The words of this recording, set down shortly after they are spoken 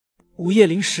午夜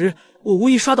0时，我无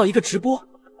意刷到一个直播，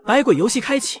百鬼游戏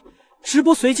开启，直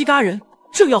播随机嘎人，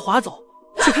正要滑走，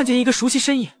却看见一个熟悉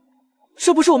身影。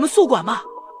这不是我们宿管吗？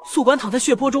宿管躺在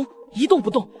血泊中一动不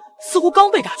动，似乎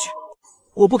刚被嘎去。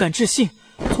我不敢置信，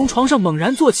从床上猛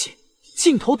然坐起，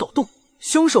镜头抖动，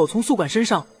凶手从宿管身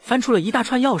上翻出了一大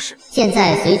串钥匙。现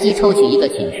在随机抽取一个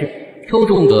寝室，抽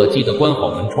中的记得关好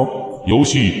门窗。游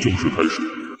戏正式开始。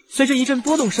随着一阵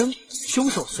波动声，凶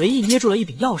手随意捏住了一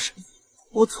柄钥匙。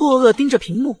我错愕盯着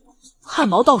屏幕，汗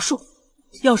毛倒竖。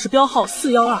钥匙标号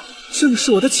412，正是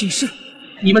我的寝室。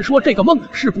你们说这个梦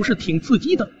是不是挺刺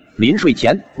激的？临睡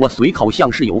前，我随口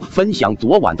向室友分享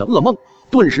昨晚的噩梦，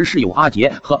顿时室友阿杰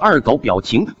和二狗表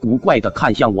情古怪地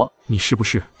看向我。你是不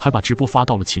是还把直播发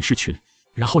到了寝室群，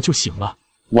然后就醒了？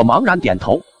我茫然点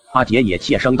头。阿杰也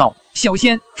怯声道：小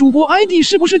仙，主播 ID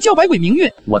是不是叫百鬼明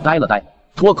月？我呆了呆，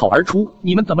脱口而出：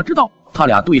你们怎么知道？他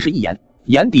俩对视一眼，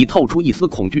眼底透出一丝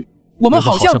恐惧。我们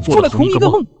好像做了同一个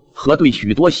梦。核对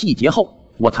许多细节后，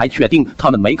我才确定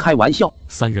他们没开玩笑。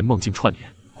三人梦境串联，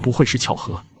不会是巧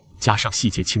合，加上细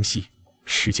节清晰，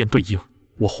时间对应，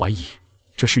我怀疑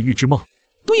这是预知梦。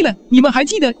对了，你们还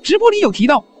记得直播里有提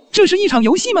到这是一场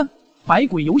游戏吗？百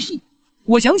鬼游戏。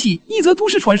我想起一则都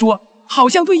市传说，好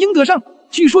像对应得上。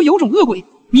据说有种恶鬼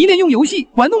迷恋用游戏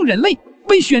玩弄人类，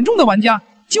被选中的玩家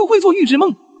就会做预知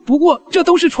梦。不过这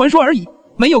都是传说而已，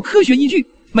没有科学依据，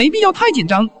没必要太紧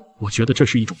张。我觉得这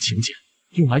是一种情节，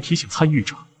用来提醒参与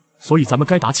者，所以咱们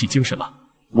该打起精神了。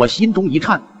我心中一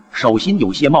颤，手心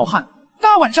有些冒汗。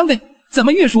大晚上的，怎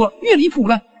么越说越离谱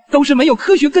了？都是没有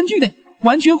科学根据的，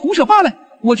完全胡扯罢了。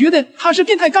我觉得他是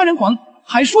变态杀人狂，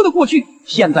还说得过去。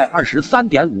现在23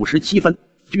点57分，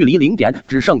距离0点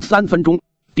只剩3分钟。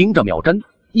盯着秒针，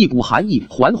一股寒意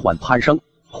缓缓攀升。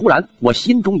忽然，我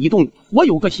心中一动，我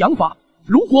有个想法：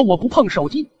如果我不碰手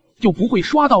机，就不会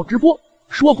刷到直播，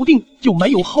说不定就没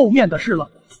有后面的事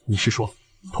了。你是说，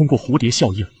通过蝴蝶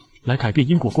效应来改变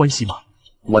因果关系吗？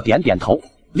我点点头，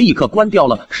立刻关掉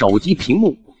了手机屏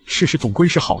幕。试试总归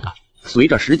是好的。随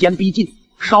着时间逼近，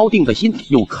稍定的心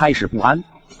又开始不安。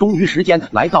终于时间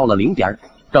来到了0点，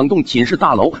整栋寝室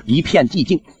大楼一片寂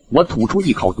静。我吐出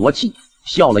一口浊气，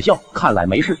笑了笑，看来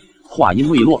没事。话音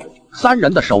未落，三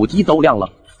人的手机都亮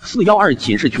了。412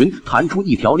寝室群弹出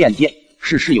一条链接，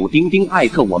是室友丁丁艾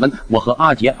特我和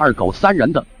阿杰、二狗三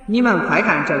人的。你们快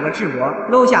看这个直播，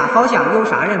楼下好像有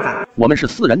杀人犯。我们是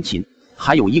4人寝，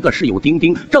还有一个室友丁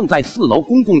丁正在4楼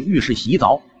公共浴室洗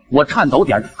澡。我颤抖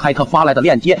点开他发来的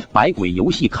链接，百鬼游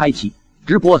戏开启，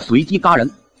直播随机嘎人。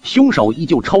凶手依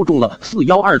旧抽中了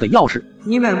412的钥匙。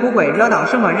你们不会惹到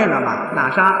什么人了吧？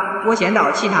那啥，我先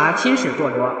到其他寝室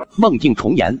坐坐。梦境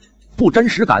重演，不真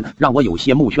实感让我有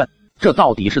些目眩。这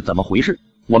到底是怎么回事？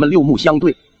我们六目相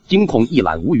对，惊恐一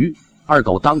览无余。二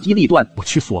狗当机立断，我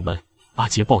去锁门。阿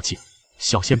杰报警，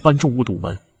小仙搬重物堵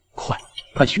门，快！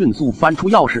他迅速翻出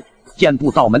钥匙，健步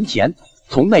到门前，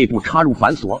从内部插入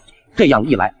反锁。这样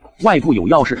一来，外部有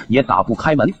钥匙也打不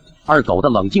开门。二狗的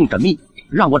冷静缜密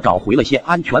让我找回了些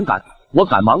安全感。我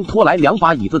赶忙拖来2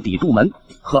把椅子抵住门，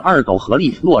和二狗合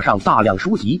力摞上大量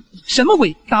书籍。什么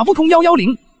鬼？打不通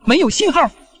110，没有信号，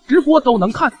直播都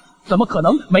能看，怎么可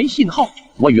能没信号？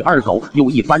我与二狗又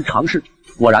一番尝试，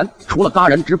果然除了嘎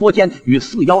人直播间与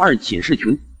412寝室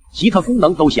群，其他功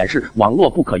能都显示网络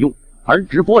不可用，而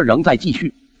直播仍在继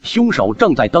续。凶手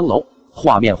正在登楼，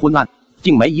画面昏暗，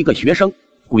竟没一个学生，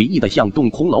诡异的像栋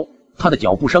空楼。他的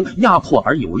脚步声压迫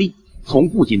而有力，从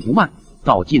不紧不慢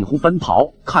到近乎奔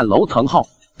跑。看楼层号，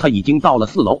他已经到了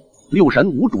4楼。六神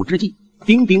无主之际，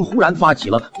丁丁忽然发起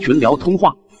了群聊通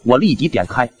话，我立即点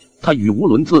开，他语无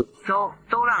伦次。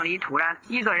走廊里突然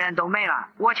一个人都没了，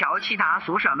我敲其他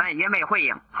宿舍门也没回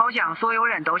应，好像所有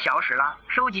人都消失了，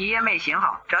手机也没信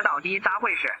号，这到底咋回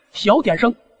事？小点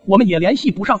声，我们也联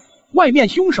系不上，外面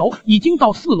凶手已经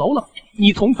到4楼了，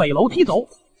你从北楼梯走，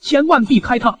千万避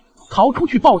开他，逃出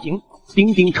去报警。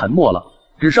丁丁沉默了，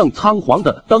只剩仓皇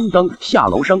的噔噔下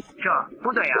楼声。这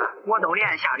不对啊，我都连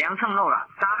下2层楼了，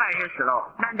咋还是4楼？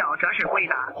难道这是鬼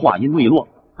打？话音未落，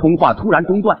通话突然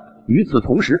中断。与此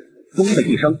同时，咚的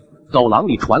一声，走廊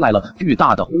里传来了巨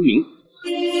大的轰鸣。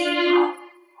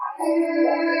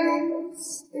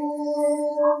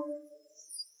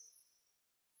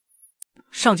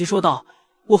上集说到，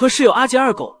我和室友阿杰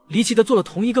二狗离奇的做了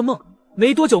同一个梦，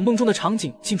没多久梦中的场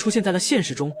景竟出现在了现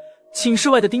实中。寝室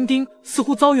外的丁丁似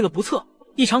乎遭遇了不测，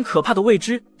一场可怕的未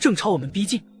知正朝我们逼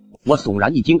近。我悚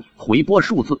然一惊，回拨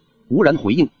数次，无人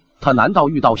回应。他难道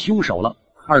遇到凶手了？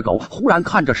二狗忽然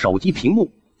看着手机屏幕，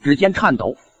指尖颤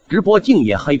抖，直播竟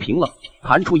也黑屏了，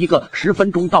弹出一个10分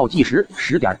钟倒计时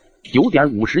，10点9点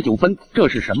59分，这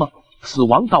是什么？死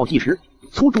亡倒计时。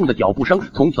粗重的脚步声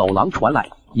从走廊传来，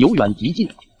由远及近，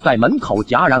在门口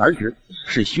戛然而止。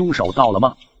是凶手到了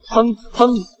吗？砰砰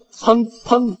砰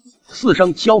砰，4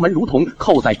声敲门如同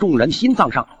扣在众人心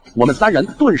脏上。我们3人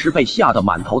顿时被吓得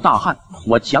满头大汗。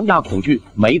我强压恐惧，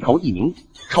眉头一拧，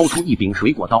抽出一柄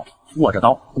水果刀，握着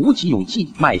刀，鼓起勇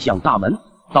气迈向大门，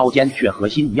刀尖却和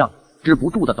心一样止不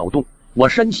住的抖动。我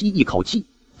深吸一口气，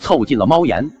凑近了猫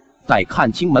眼，再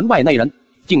看清门外那人，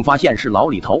竟发现是老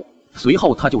李头。随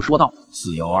后他就说道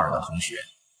：“412的同学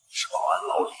是保安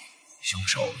老李，凶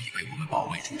手已被我们保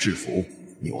卫处制服，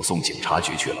扭送警察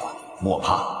局去了。莫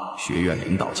怕，学院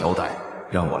领导交代，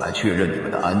让我来确认你们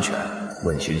的安全，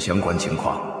问询相关情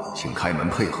况，请开门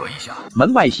配合一下。”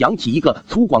门外响起一个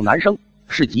粗犷男声，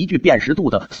是极具辨识度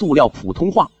的塑料普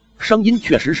通话，声音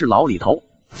确实是老李头，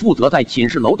负责在寝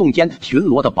室楼栋间巡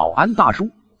逻的保安大叔。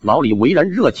老李为人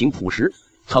热情朴实，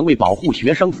曾为保护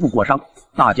学生负过伤，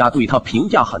大家对他评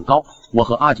价很高。我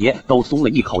和阿杰都松了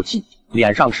一口气，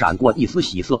脸上闪过一丝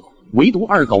喜色，唯独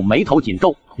二狗眉头紧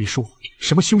皱。李叔，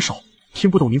什么凶手？听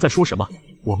不懂您在说什么。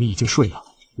我们已经睡了，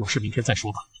有事明天再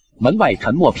说吧。门外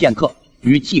沉默片刻，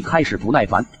语气开始不耐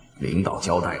烦。领导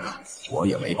交代的，我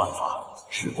也没办法，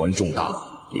事关重大，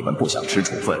你们不想吃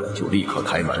处分就立刻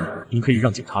开门。您可以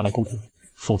让警察来沟通，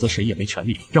否则谁也没权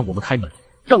利让我们开门。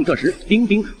正这时，丁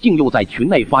丁竟又在群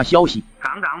内发消息：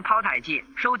刚刚淘汰季，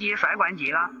手机摔关机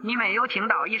了，你们有听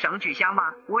到一声巨响吗？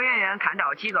我远远看到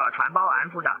几个穿保安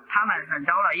服的，他们寻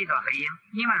找了一个黑影，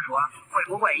你们说会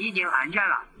不会已经安全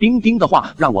了？丁丁的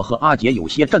话让我和阿杰有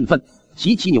些振奋，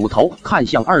齐齐扭头看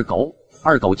向二狗。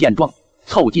二狗见状，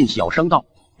凑近小声道：“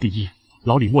第一，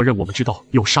老李默认我们知道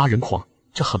有杀人狂，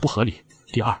这很不合理。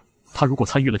第二，他如果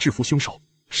参与了制服凶手，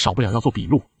少不了要做笔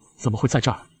录，怎么会在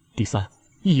这儿？第三，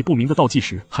意义不明的倒计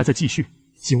时还在继续，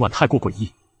今晚太过诡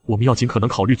异，我们要尽可能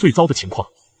考虑最糟的情况，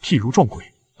譬如撞鬼。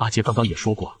阿杰刚刚也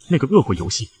说过那个恶鬼游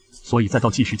戏，所以在倒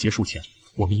计时结束前，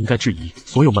我们应该质疑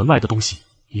所有门外的东西，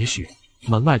也许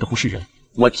门外的不是人。”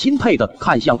我钦佩地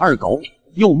看向二狗，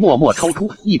又默默抽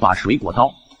出一把水果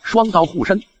刀，双刀护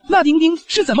身。那丁丁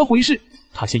是怎么回事？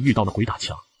他先遇到了鬼打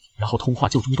墙，然后通话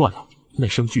就中断了，那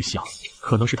声巨响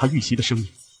可能是他遇袭的声音，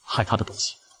害他的东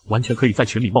西完全可以在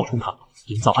群里冒充他，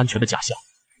营造安全的假象。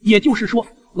也就是说，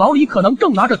老李可能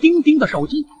正拿着丁丁的手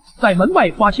机在门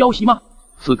外发消息吗？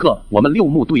此刻我们6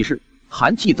目对视，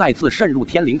寒气再次渗入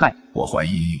天灵盖。我怀疑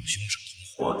有凶手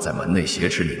同伙在门内挟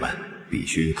持你们，必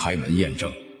须开门验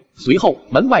证。随后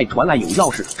门外传来有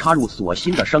钥匙插入锁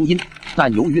芯的声音，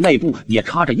但由于内部也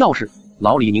插着钥匙，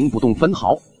老李拧不动分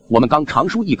毫。我们刚长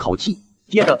舒一口气，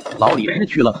接着老李失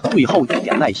去了最后一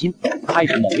点耐心，开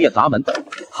始猛烈砸门。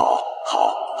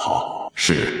好，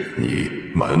是你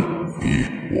们逼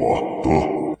我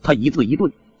的。他一字一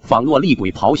顿，仿若厉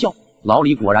鬼咆哮。老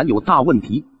李果然有大问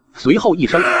题。随后一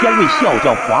声尖锐笑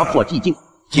叫划破寂静，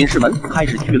寝室门开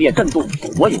始剧烈震动。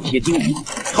我有些惊疑，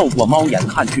透过猫眼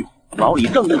看去，老李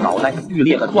正用脑袋剧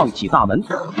烈地撞起大门。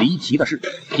离奇的是，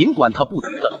尽管他不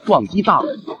停地撞击大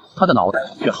门，他的脑袋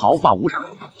却毫发无伤，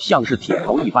像是铁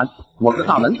头一般。我的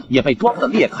大门也被撞得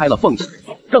裂开了缝隙。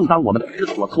正当我们不知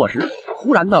所措时，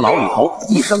忽然那老李头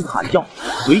一声喊叫，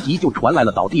随即就传来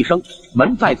了倒地声，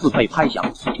门再次被拍响。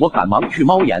我赶忙去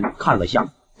猫眼看了下，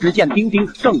只见丁丁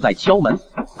正在敲门，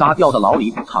嘎掉的老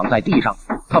李躺在地上，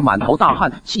他满头大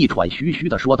汗，气喘吁吁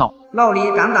地说道：“老李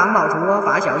刚刚冒充我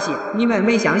发消息，你们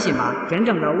没相信吗？真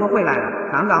正的我回来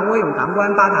了，刚刚我用钢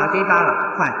管把他给打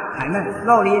了，快开门！”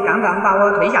老李刚刚把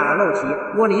我推下了楼梯，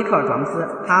我立刻装死，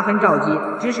他很着急，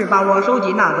只是把我手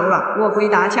机拿走了，我鬼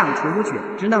打墙出不去，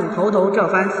只能偷偷折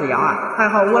返412。还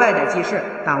好我来得及时，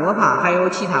但我怕还有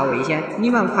其他危险，你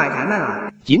们快开门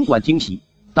啊！尽管惊喜，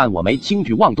但我没轻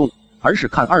举妄动，而是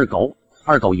看二狗。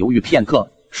二狗犹豫片刻，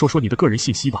说你的个人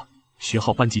信息吧，学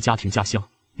号、班级、家庭、家乡，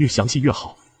越详细越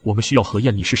好。我们需要核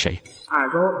验你是谁。二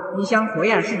狗，你想核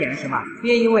验时间是吗？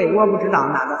别以为我不知道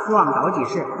那个死亡倒计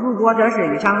时。如果这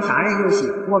是一场杀人游戏，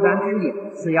我敢肯定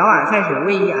412才是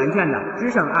唯一安全的，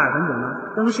只剩2分钟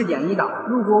了。等时间一到，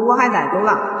如果我还在走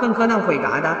廊，很可能会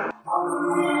炸的。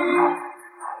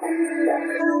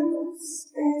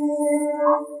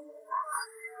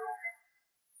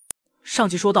上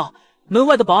集说到，门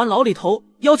外的保安老李头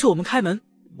要求我们开门，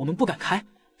我们不敢开，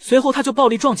随后他就暴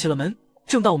力撞起了门。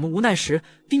正当我们无奈时，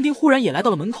丁丁忽然也来到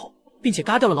了门口，并且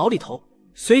嘎掉了老李头。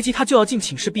随即他就要进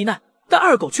寝室避难，但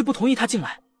二狗却不同意他进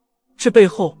来。这背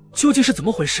后究竟是怎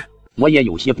么回事？我也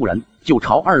有些不忍，就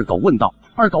朝二狗问道：“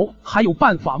二狗，还有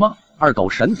办法吗？”二狗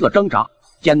神色挣扎，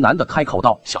艰难地开口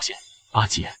道：“小贤、阿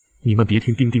杰，你们别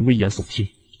听丁丁危言耸听，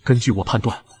根据我判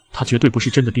断，他绝对不是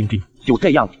真的丁丁。”就这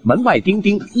样，门外丁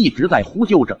丁一直在呼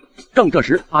救着。正这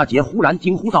时，阿杰忽然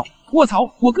惊呼道：“我操，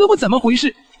我胳膊怎么回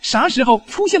事？啥时候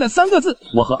出现了3个字？”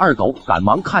我和二狗赶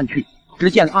忙看去，只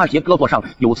见阿杰胳膊上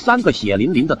有3个血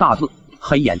淋淋的大字“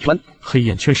黑眼圈”。黑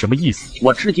眼圈什么意思？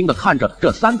我吃惊地看着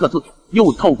这3个字，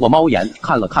又透过猫眼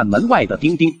看了看门外的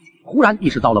丁丁，忽然意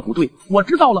识到了不对。我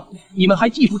知道了，你们还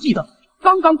记不记得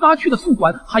刚刚嘎去的宿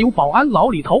管还有保安老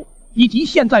李头，以及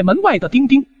现在门外的丁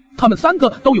丁，他们3个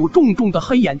都有重重的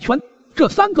黑眼圈。这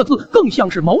3个字更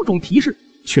像是某种提示。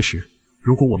确实，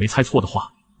如果我没猜错的话，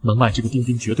门外这个丁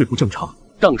丁绝对不正常。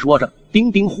正说着，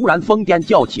丁丁忽然疯癫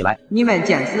叫起来：“你们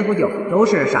见死不救，都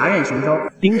是杀人凶手！”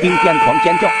丁丁癫狂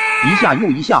尖叫，一下又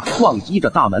一下撞击着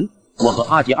大门。我和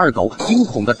阿杰二狗惊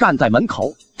恐地站在门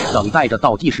口，等待着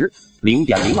倒计时。0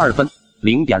点02分、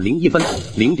0点01分、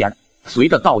0点。随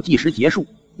着倒计时结束，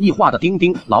异化的丁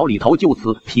丁老李头就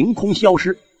此凭空消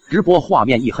失，直播画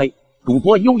面一黑，主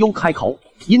播悠悠开口，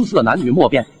音色男女莫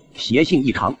辨，邪性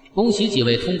异常。恭喜几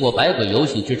位通过百鬼游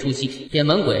戏之初期电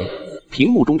门鬼。屏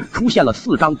幕中出现了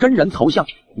4张真人头像，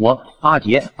我、阿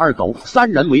杰、二狗3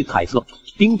人为彩色，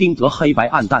丁丁则黑白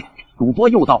暗淡。主播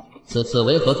又道：“此次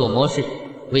为合作模式，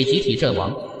为集体阵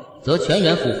亡，则全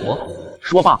员复活。”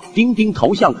说罢，丁丁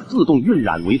头像自动晕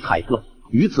染为彩色。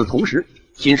与此同时，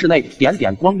寝室内点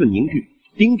点光晕凝聚，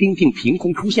丁丁竟凭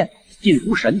空出现，近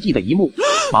乎神迹的一幕，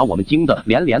把我们惊得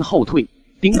连连后退。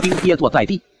丁丁跌坐在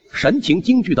地，神情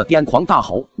惊惧的癫狂大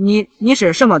吼：“你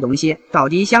是什么东西？到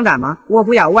底想干嘛？我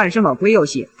不要玩什么鬼游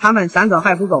戏，他们3个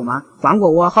还不够吗？放过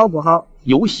我好不好？”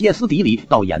由歇斯底里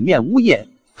到掩面呜咽，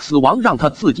死亡让他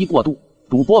刺激过度。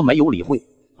主播没有理会。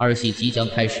2戏即将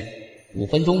开始，5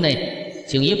分钟内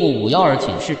请移步512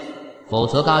寝室，否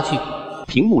则嘎去。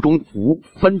屏幕中5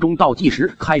分钟倒计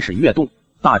时开始跃动，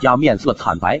大家面色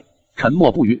惨白，沉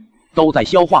默不语，都在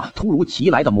消化突如其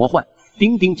来的魔幻。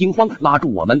丁丁惊慌拉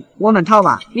住我们：“我们逃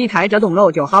吧，离开这栋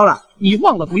楼就好了。”“你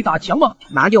忘了鬼打墙吗？”“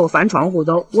那就翻窗户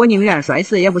走，我宁愿摔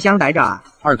死也不想待这啊。”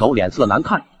二狗脸色难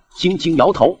看，轻轻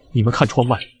摇头：“你们看窗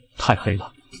外，太黑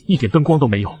了，一点灯光都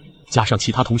没有，加上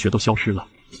其他同学都消失了，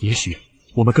也许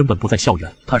我们根本不在校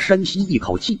园。”他深吸一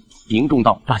口气，凝重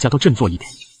道：“大家都振作一点，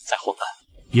再昏暗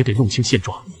也得弄清现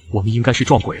状。我们应该是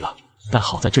撞鬼了，但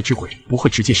好在这只鬼不会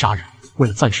直接杀人。为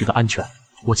了暂时的安全，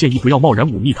我建议不要贸然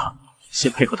忤逆他，先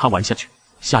配合他玩下去。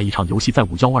下一场游戏在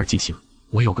512进行。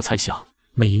我有个猜想，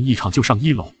每赢一场就上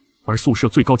1楼，而宿舍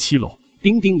最高7楼。”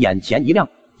丁丁眼前一亮，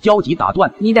焦急打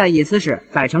断：“你的意思是，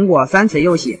再撑过3次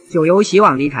游戏，就有希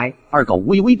望离开？”二狗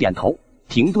微微点头，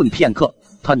停顿片刻，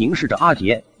他凝视着阿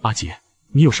杰：“阿杰，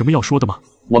你有什么要说的吗？”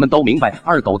我们都明白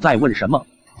二狗在问什么。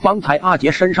方才阿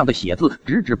杰身上的血渍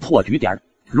直指破局点，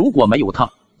如果没有他，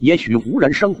也许无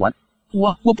人生还。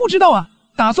我不知道啊，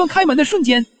打算开门的瞬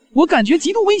间，我感觉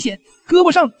极度危险，胳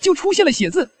膊上就出现了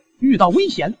血渍。遇到危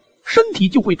险，身体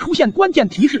就会出现关键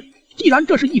提示。既然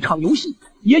这是一场游戏，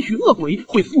也许恶鬼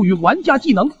会赋予玩家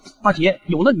技能。阿杰，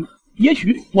有了你，也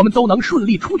许我们都能顺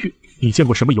利出去。你见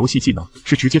过什么游戏技能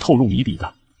是直接透露谜底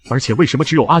的？而且为什么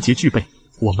只有阿杰具备，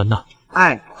我们呢？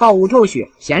毫无头绪，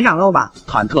先上楼吧。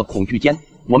忐忑恐惧间，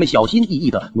我们小心翼翼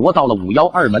地挪到了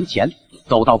512门前，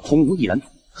走到空无一人，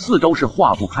四周是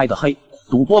化不开的黑。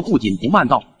主播不紧不慢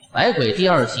道：“百鬼第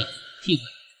2戏替鬼，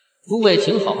诸位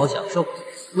请好好享受。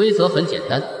规则很简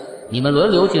单，你们轮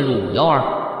流进入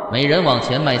512，每人往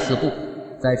前迈4步，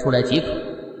再出来即可。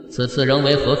此次仍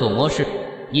为合作模式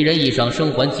，1人以上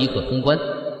生还即可通关，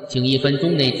请1分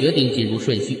钟内决定进入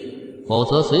顺序，否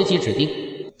则随机指定。”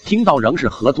听到仍是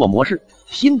合作模式，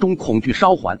心中恐惧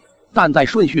稍缓，但在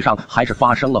顺序上还是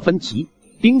发生了分歧。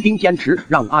丁丁坚持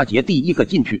让阿杰第一个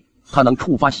进去，他能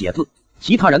触发血渍，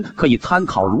其他人可以参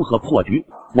考如何破局。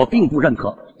我并不认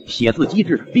可，血渍机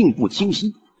制并不清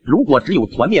晰，如果只有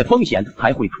团灭风险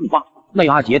才会触发，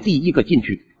那阿杰第一个进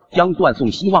去将断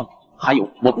送希望。还有，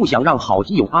我不想让好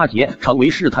基友阿杰成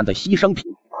为试探的牺牲品。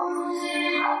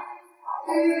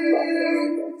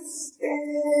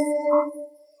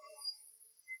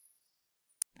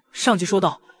上集说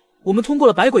到，我们通过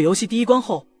了百鬼游戏第1关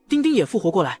后，丁丁也复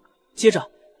活过来。接着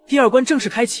第2关正式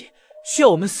开启，需要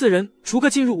我们4人逐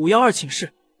个进入512寝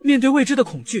室。面对未知的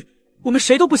恐惧，我们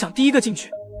谁都不想第一个进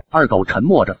去。二狗沉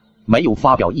默着，没有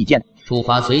发表意见。触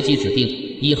发随机指定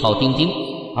：1号丁丁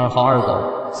，2号二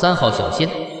狗，3号小仙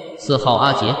，4号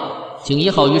阿杰，请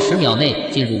1号于10秒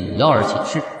内进入512寝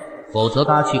室，否则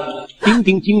嘎去。丁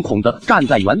丁惊恐地站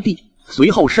在原地，随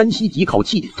后深吸几口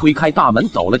气，推开大门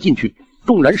走了进去。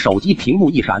众人手机屏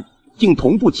幕一闪，竟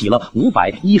同步起了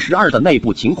512的内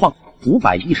部情况。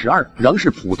512仍是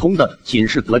普通的寝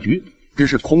室格局，只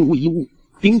是空无一物。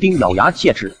丁丁咬牙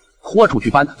切齿，豁出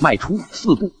去般迈出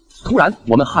4步。突然，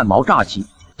我们汗毛炸起，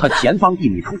他前方1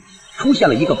米处出现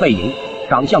了一个背影，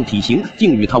长相体型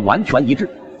竟与他完全一致。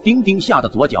丁丁吓得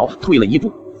左脚退了1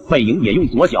步，背影也用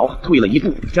左脚退了1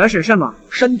步。这是什么？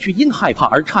身躯因害怕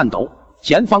而颤抖，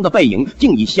前方的背影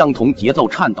竟以相同节奏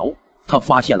颤抖。他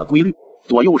发现了规律，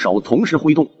左右手同时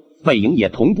挥动，背影也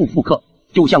同步复刻，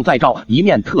就像在照一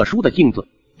面特殊的镜子。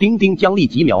丁丁僵立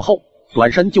几秒后，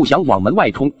转身就想往门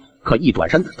外冲，可一转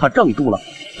身他怔住了，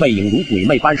背影如鬼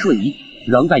魅般瞬移，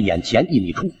仍在眼前1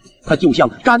米处。他就像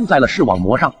粘在了视网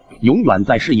膜上，永远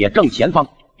在视野正前方。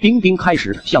丁丁开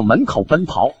始向门口奔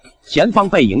跑，前方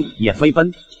背影也飞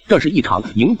奔。这是一场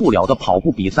赢不了的跑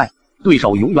步比赛，对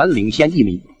手永远领先1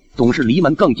米，总是离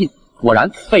门更近。果然，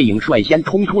背影率先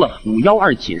冲出了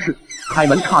512寝室。开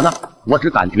门刹那，我只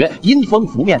感觉阴风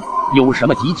拂面，有什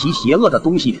么极其邪恶的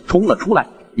东西冲了出来，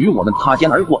与我们擦肩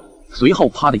而过。随后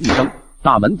啪的一声，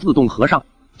大门自动合上，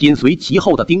紧随其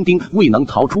后的丁丁未能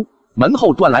逃出。门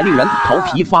后传来令人头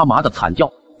皮发麻的惨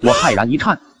叫，我骇然一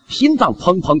颤，心脏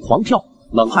砰砰狂跳，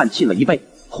冷汗沁了一背。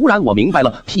忽然我明白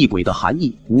了替鬼的含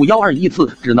义，512一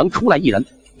次只能出来1人，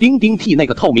丁丁替那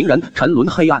个透明人沉沦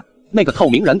黑暗，那个透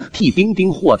明人替丁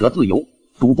丁获得自由。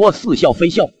主播似笑非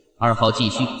笑。2号继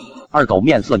续。二狗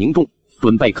面色凝重，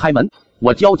准备开门。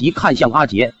我焦急看向阿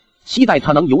杰，期待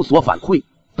他能有所反馈，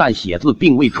但写字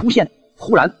并未出现。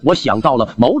忽然我想到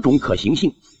了某种可行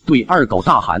性，对二狗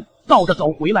大喊：倒着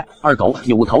走回来！二狗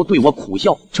扭头对我苦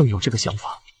笑，正有这个想法，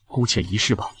姑且一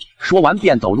试吧。说完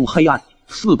便走入黑暗。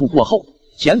4步过后，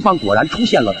前方果然出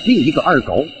现了另一个二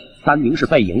狗，单名是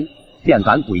背影，便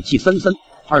感鬼气森森。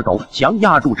二狗强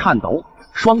压住颤抖，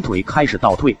双腿开始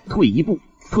倒退，退1步，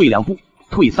退2步，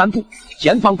退3步，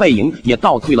前方背影也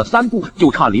倒退了3步，就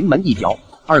差临门一脚。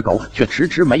二狗却迟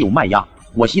迟没有迈压，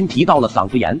我心提到了嗓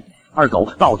子眼。二狗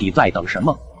到底在等什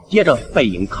么？接着背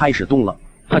影开始动了，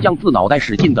他将自脑袋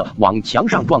使劲地往墙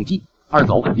上撞击，二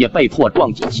狗也被迫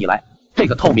撞击起来。这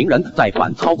个透明人在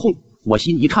反操控，我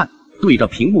心一颤，对着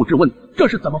屏幕质问：这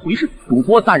是怎么回事？主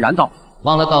播淡然道：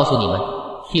忘了告诉你们，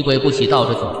替鬼不许倒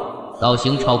着走，倒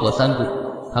行超过3步，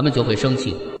他们就会生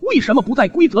气。为什么不在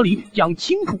规则里讲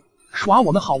清楚？耍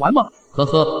我们好玩吗？呵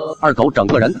呵。二狗整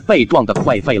个人被撞得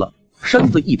快废了，身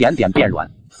子一点点变软，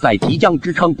在即将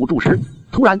支撑不住时，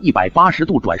突然180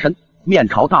度转身，面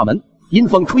朝大门，阴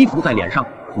风吹拂在脸上，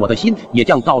我的心也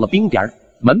降到了冰点。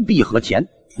门闭合前，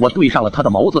我对上了他的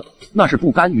眸子，那是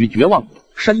不甘与绝望。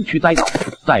身躯栽倒，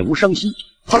再无声息。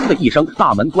砰的一声，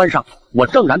大门关上，我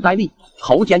怔然呆立，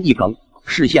喉间一哽，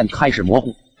视线开始模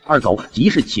糊。二狗即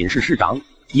是寝室室长，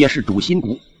也是主心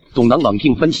骨，总能冷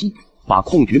静分析，把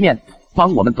控局面，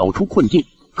帮我们走出困境。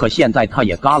可现在他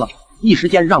也嘎了，一时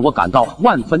间让我感到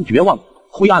万分绝望，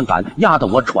灰暗感压得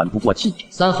我喘不过气。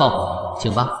3号，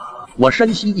请吧。我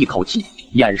深吸一口气，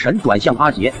眼神转向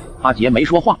阿杰。阿杰没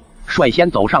说话，率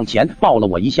先走上前抱了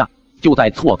我一下。就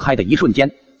在错开的一瞬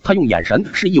间，他用眼神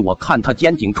示意我看他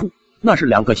肩颈处，那是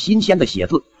2个新鲜的血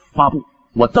字8步。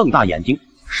我瞪大眼睛，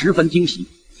十分惊喜，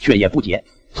却也不解。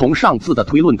从上次的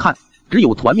推论看，只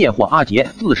有团灭或阿杰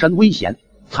自身危险，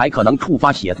才可能触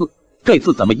发血字。这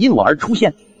次怎么因我而出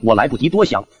现？我来不及多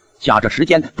想，卡着时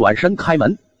间转身开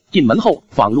门。进门后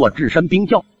仿若置身冰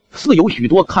窖，似有许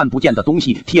多看不见的东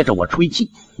西贴着我吹气。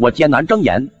我艰难睁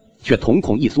眼，却瞳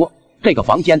孔一缩。这个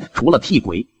房间除了替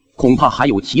鬼，恐怕还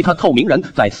有其他透明人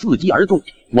在伺机而动。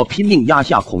我拼命压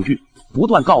下恐惧，不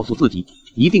断告诉自己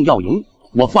一定要赢。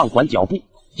我放缓脚步，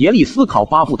竭力思考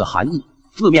8步的含义。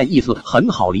字面意思很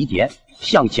好理解，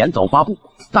向前走8步，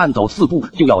但走4步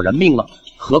就要人命了，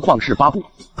何况是8步。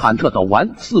忐忑走完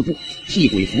4步，替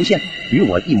鬼浮现，与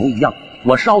我一模一样。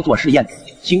我稍作试验，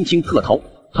轻轻侧头，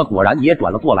他果然也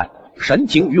转了过来，神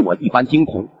情与我一般惊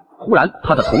恐。忽然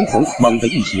他的瞳孔猛地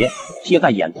一斜，贴在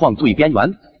眼眶最边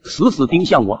缘，死死盯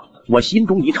向我。我心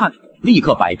中一颤，立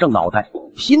刻摆正脑袋，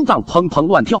心脏砰砰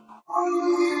乱跳。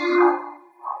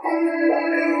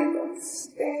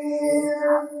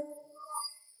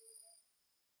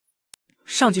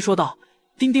上集说到，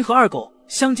丁丁和二狗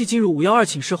相继进入512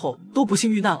寝室后都不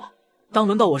幸遇难了。当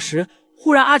轮到我时，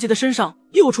忽然阿杰的身上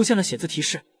又出现了写字提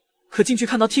示，可进去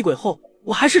看到替鬼后，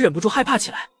我还是忍不住害怕起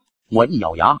来。我一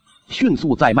咬牙，迅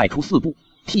速再迈出4步，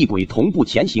替鬼同步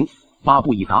前行。8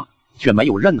步一达，却没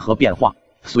有任何变化。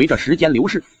随着时间流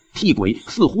逝，替鬼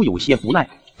似乎有些不耐，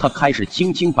他开始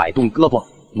轻轻摆动胳膊，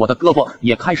我的胳膊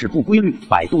也开始不规律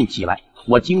摆动起来。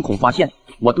我惊恐发现，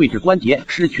我对指关节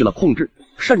失去了控制，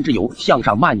甚至有向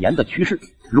上蔓延的趋势。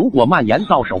如果蔓延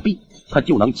到手臂，他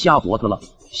就能掐脖子了。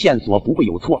线索不会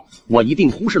有错，我一定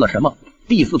忽视了什么。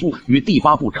第4步与第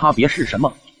8步差别是什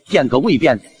么？间隔未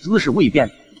变，姿势未变，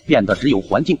变的只有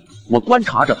环境。我观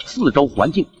察着四周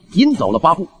环境，因走了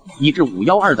8步，以至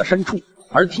512的深处，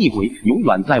而替鬼永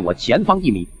远在我前方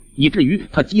1米，以至于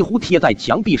他几乎贴在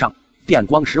墙壁上。电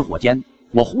光石火间，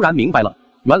我忽然明白了，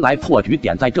原来破局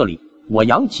点在这里。我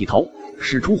仰起头，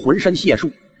使出浑身解数，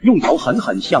用头狠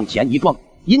狠向前一撞，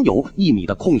因有1米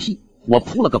的空隙，我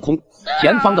扑了个空，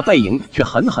前方的背影却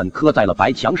狠狠磕在了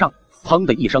白墙上，砰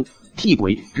的一声，替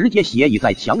鬼直接斜倚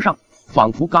在墙上，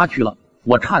仿佛嘎去了。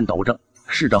我颤抖着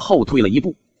试着后退了一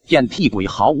步，见替鬼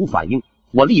毫无反应，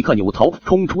我立刻扭头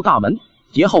冲出大门，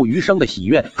劫后余生的喜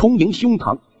悦充盈胸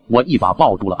膛。我一把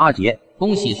抱住了阿杰，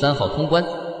恭喜3号通关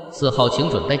，4号请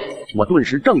准备。我顿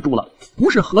时怔住了，不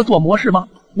是合作模式吗？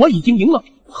我已经赢了，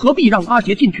何必让阿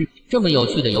杰进去？这么有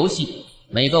趣的游戏，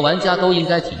每个玩家都应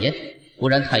该体验，不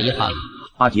然太遗憾了。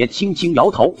阿杰轻轻摇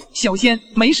头，小仙，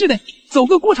没事的，走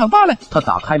个过场罢了。他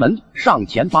打开门，上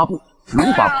前8步，如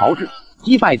法炮制，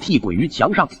击败替鬼于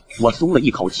墙上。我松了一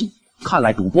口气，看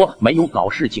来主播没有搞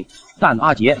事情，但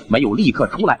阿杰没有立刻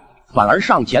出来，反而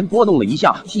上前拨弄了一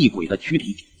下替鬼的躯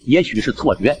体。也许是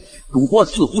错觉，主播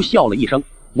似乎笑了一声，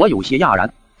我有些讶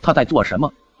然，他在做什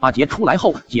么？阿杰出来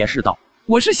后解释道：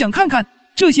我是想看看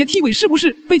这些替鬼是不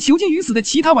是被囚禁于此的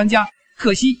其他玩家，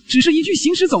可惜只是一具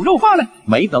行尸走肉罢了。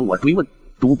没等我追问，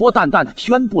主播淡淡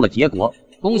宣布了结果：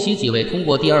恭喜几位通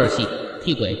过第2系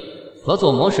替鬼合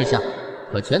作模式下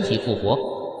可全体复活。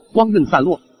光晕散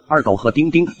落，二狗和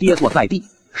丁丁跌坐在地，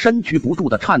身躯不住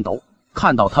的颤抖。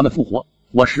看到他们复活，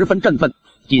我十分振奋，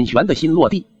锦玄的心落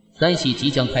地。3系即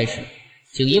将开始，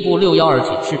请移步612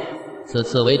寝室，此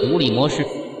次为独立模式，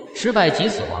失败即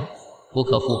死亡，不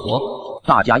可复活。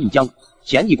大家一僵，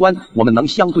前一关我们能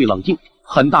相对冷静，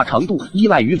很大程度依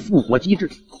赖于复活机制。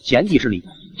潜意识里，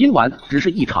今晚只是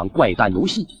一场怪诞游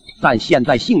戏，但现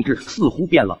在性质似乎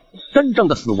变了，真正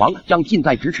的死亡将近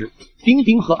在咫尺。丁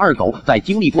丁和二狗在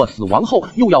经历过死亡后，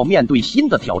又要面对新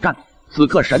的挑战，此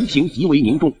刻神情极为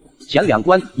凝重。前2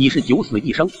关已是9死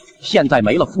1生，现在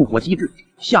没了复活机制，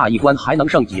下一关还能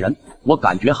剩几人？我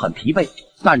感觉很疲惫，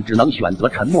但只能选择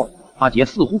沉默。阿杰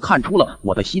似乎看出了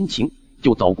我的心情，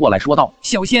就走过来说道：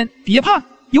小仙，别怕，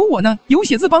有我呢，有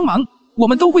写字帮忙，我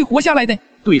们都会活下来的。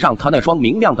对上他那双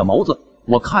明亮的眸子，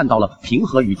我看到了平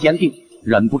和与坚定，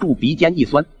忍不住鼻尖一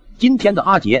酸。今天的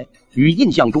阿杰与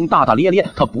印象中大大咧咧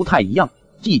他不太一样，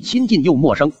既亲近又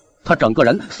陌生。他整个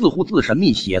人似乎自神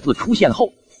秘写字出现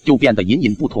后就变得隐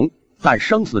隐不同，但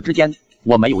生死之间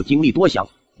我没有精力多想，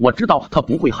我知道他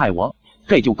不会害我，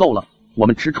这就够了。我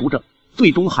们踟蹰着，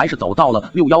最终还是走到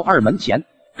了612门前，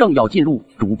正要进入，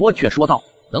主播却说道：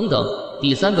等等，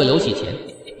第3个游戏前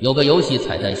有个游戏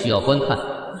彩蛋需要观看，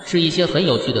是一些很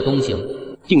有趣的东西。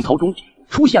镜头中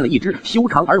出现了一只修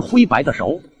长而灰白的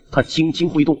手，它轻轻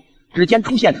挥动，指尖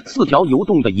出现4条游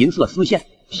动的银色丝线，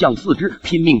像4只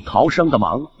拼命逃生的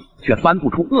蟒，却翻不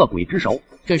出恶鬼之手。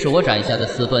这是我斩下的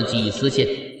4段记忆丝线，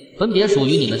分别属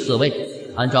于你们4位。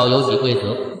按照游戏规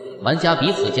则，玩家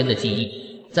彼此间的记忆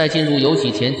在进入游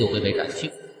戏前就会被斩去，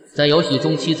在游戏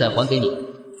中期再还给你们。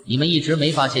你们一直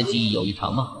没发现记忆有异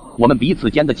常吗？我们彼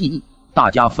此间的记忆，大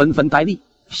家纷纷呆立，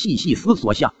细细思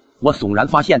索下，我悚然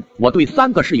发现我对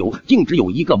3个室友竟只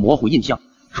有一个模糊印象，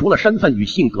除了身份与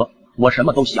性格，我什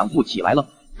么都想不起来了。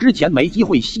之前没机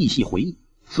会细细回忆，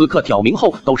此刻挑明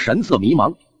后都神色迷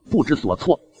茫，不知所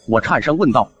措。我颤声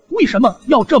问道：为什么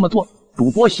要这么做？主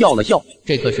播笑了笑：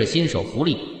这可是新手福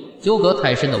利，纠葛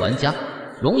太深的玩家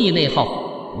容易内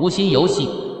耗，无心游戏，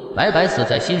白白死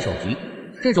在新手局。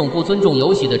这种不尊重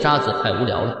游戏的渣子太无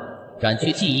聊了。斩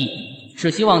去记忆是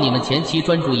希望你们前期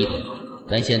专注一点，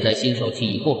但现在新手期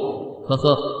已过，呵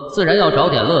呵，自然要找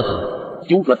点乐子。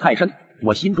纠葛太深，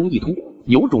我心中一突，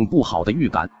有种不好的预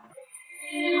感。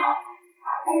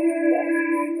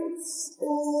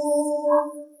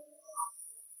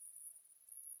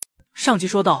上集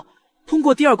说到，通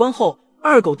过第2关后，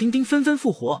二狗丁丁纷纷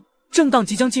复活。正当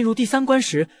即将进入第3关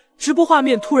时，直播画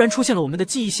面突然出现了我们的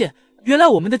记忆线，原来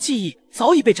我们的记忆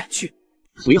早已被斩去。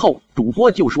随后主播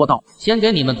就说道：先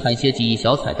给你们看些记忆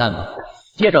小彩蛋吧。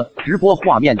接着直播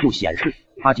画面就显示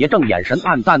阿杰正眼神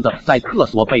暗淡的在厕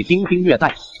所被丁丁虐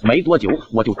待。没多久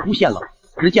我就出现了，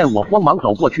只见我慌忙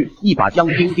走过去，一把将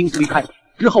丁丁推开，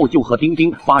之后就和丁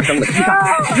丁发生了激战。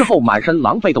之后满身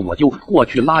狼狈的我就过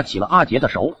去拉起了阿杰的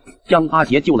手，将阿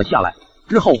杰救了下来。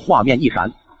之后画面一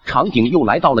闪，场景又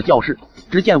来到了教室，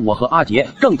只见我和阿杰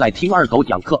正在听二狗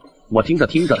讲课，我听着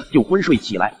听着就昏睡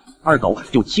起来，二狗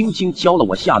就轻轻敲了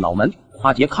我下脑门。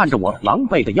阿杰看着我狼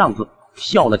狈的样子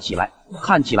笑了起来，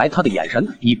看起来他的眼神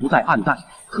已不再暗淡，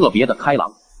特别的开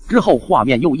朗。之后画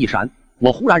面又一闪，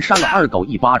我忽然扇了二狗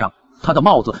一巴掌，他的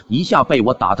帽子一下被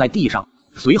我打在地上。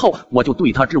随后我就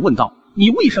对他质问道：你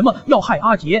为什么要害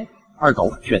阿杰？二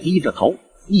狗却低着头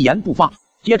一言不发。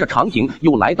接着场景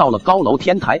又来到了高楼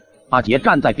天台，阿杰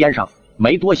站在边上，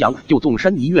没多想就纵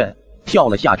身一跃跳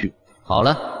了下去。好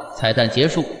了，彩蛋结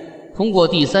束，通过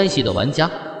第3系的玩家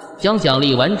将奖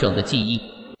励完整的记忆。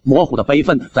模糊的悲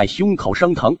愤在胸口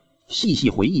升腾，细细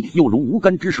回忆又如无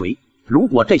根之水。如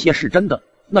果这些是真的，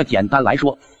那简单来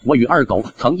说，我与二狗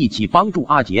曾一起帮助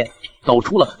阿杰走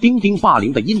出了丁丁霸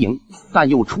凌的阴影，但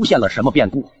又出现了什么变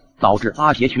故，导致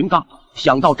阿杰群尬。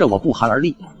想到这，我不寒而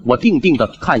栗。我定定地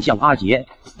看向阿杰，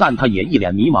但他也一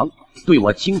脸迷茫，对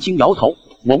我轻轻摇头。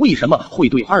我为什么会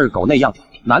对二狗那样？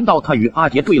难道他与阿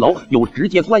杰坠楼有直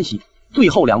接关系？最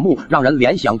后两幕让人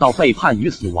联想到背叛与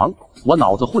死亡，我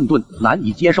脑子混沌，难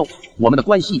以接受。我们的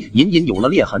关系隐隐有了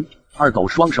裂痕。二狗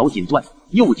双手紧攥，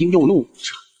又惊又怒。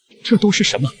这都是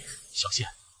什么？小仙、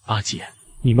阿杰，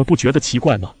你们不觉得奇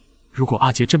怪吗？如果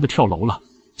阿杰真的跳楼了，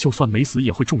就算没死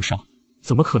也会重伤，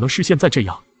怎么可能是现在这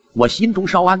样？我心中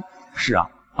稍安。是啊，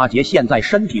阿杰现在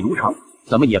身体如常，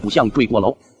怎么也不像坠过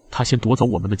楼。他先夺走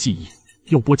我们的记忆，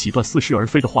又播几段似是而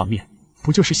非的画面，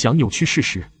不就是想扭曲事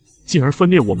实，进而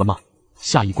分裂我们吗？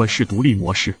下一关是独立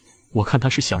模式，我看他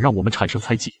是想让我们产生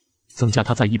猜忌，增加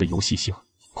他在意的游戏性，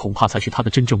恐怕才是他的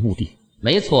真正目的。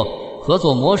没错，合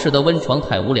作模式的温床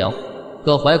太无聊，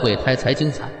各怀鬼胎才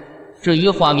精彩。至于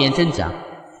画面真假，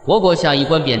活过下一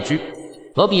关便知，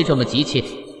何必这么急切？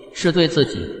是对自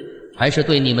己，还是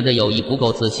对你们的友谊不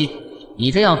够自信？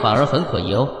你这样反而很可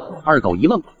疑哦。二狗一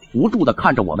愣，无助地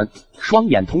看着我们，双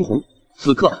眼通红，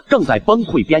此刻正在崩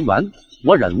溃边缘。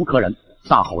我忍无可忍，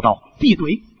大吼道：闭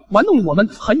嘴！玩弄我们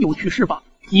很有趣是吧？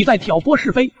你在挑拨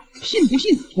是非，信不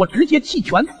信我直接弃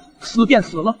权？死便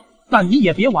死了，但你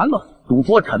也别玩了。主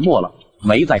播沉默了，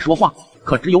没再说话。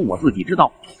可只有我自己知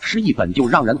道，失忆本就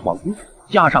让人恍惚，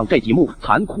加上这几幕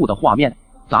残酷的画面，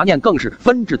杂念更是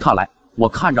纷至沓来。我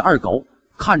看着二狗，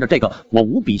看着这个我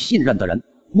无比信任的人，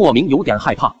莫名有点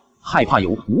害怕，害怕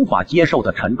有无法接受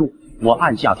的沉重。我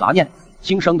按下杂念，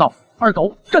轻声道：二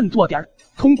狗，振作点，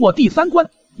通过第3关，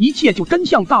一切就真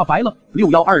相大白了。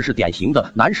612是典型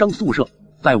的男生宿舍，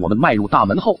在我们迈入大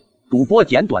门后，主播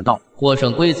简短道：获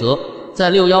胜规则，在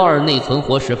612内存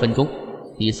活10分钟。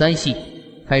第3戏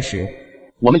开始。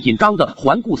我们紧张地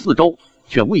环顾四周，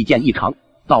却未见异常，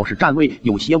倒是站位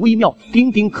有些微妙。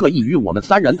丁丁刻意与我们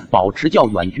3人保持较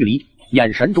远距离，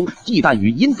眼神中忌惮与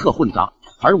阴恻混杂，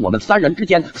而我们3人之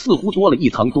间似乎多了一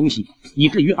层东西，以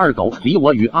至于二狗离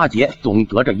我与阿杰总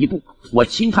隔着一步。我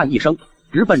轻叹一声，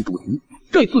直奔主题。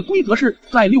这次规则是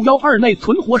在612内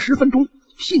存活10分钟，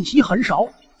信息很少，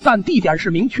但地点是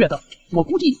明确的。我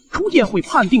估计出界会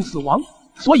判定死亡，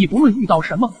所以不论遇到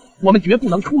什么，我们绝不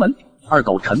能出门。二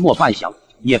狗沉默半晌，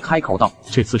也开口道：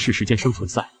这次是时间生存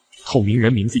赛，透明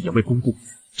人名字也未公布，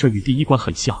这与第1关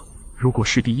很像。如果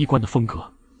是第1关的风格，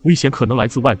危险可能来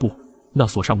自外部，那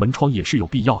锁上门窗也是有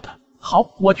必要的。好，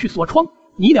我去锁窗，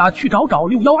你俩去找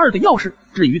612的钥匙。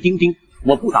至于丁丁，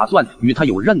我不打算与他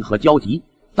有任何交集，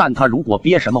但他如果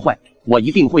憋什么坏，我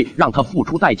一定会让他付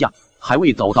出代价。还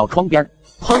未走到窗边，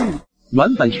砰！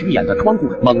原本虚掩的窗户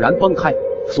猛然崩开，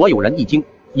所有人一惊，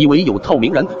以为有透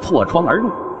明人破窗而入，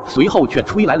随后却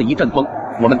吹来了一阵风，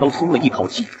我们都松了一口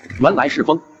气，原来是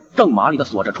风。正麻利地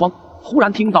锁着窗，忽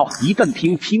然听到一阵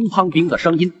乒乒乓乒的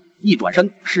声音，一转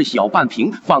身，是小半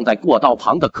瓶放在过道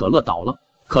旁的可乐倒了，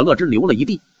可乐汁流了一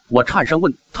地。我颤声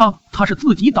问他是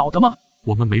自己倒的吗？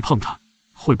我们没碰他，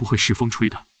会不会是风吹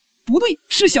的？不对，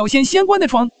是小仙先关的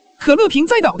窗，可乐瓶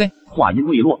再倒的。话音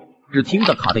未落，只听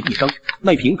得咔的一声，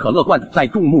那瓶可乐罐在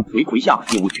众目睽睽下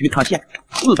扭曲塌陷，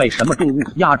似被什么重物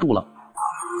压住了。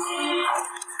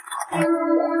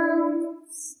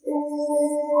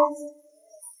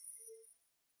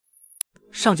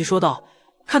上集说到，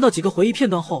看到几个回忆片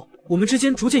段后，我们之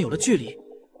间逐渐有了距离。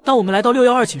当我们来到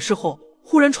612寝室后，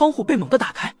忽然窗户被猛地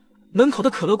打开，门口的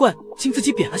可乐罐竟自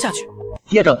己扁了下去。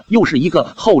接着又是一个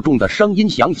厚重的声音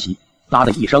响起，哒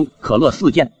的一声，可乐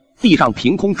四溅，地上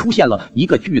凭空出现了一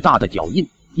个巨大的脚印，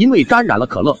因为沾染了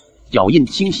可乐，脚印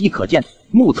清晰可见，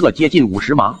目测接近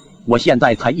50码。我现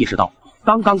在才意识到，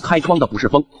刚刚开窗的不是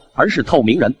风，而是透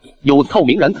明人，有透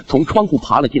明人从窗户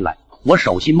爬了进来。我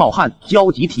手心冒汗，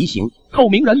焦急提醒：透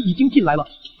明人已经进来了，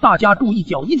大家注意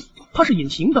脚印，它是隐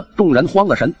形的。众人慌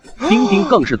了神，丁丁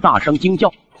更是大声惊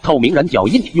叫。透明人脚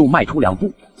印又迈出2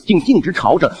步，竟径直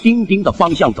朝着丁丁的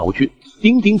方向走去。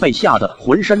丁丁被吓得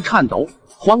浑身颤抖，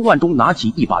慌乱中拿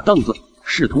起一把凳子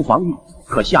试图防御，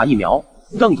可下一秒，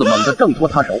凳子猛地挣脱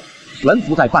他手，悬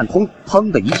浮在半空，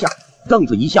砰的一下，凳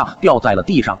子一下掉在了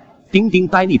地上。丁丁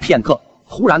呆立片刻，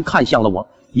忽然看向了我，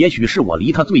也许是我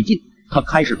离他最近，他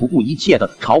开始不顾一切地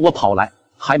朝我跑来。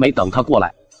还没等他过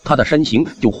来，他的身形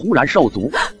就忽然受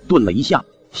阻，顿了一下，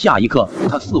下一刻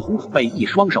他似乎被一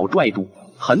双手拽住，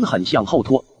狠狠向后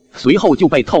拖，随后就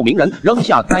被透明人扔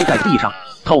下，栽在地上。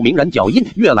透明人脚印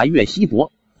越来越稀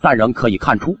薄，但仍可以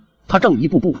看出他正一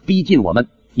步步逼近我们，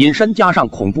隐身加上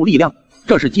恐怖力量，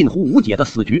这是近乎无解的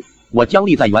死局。我僵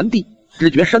立在原地，只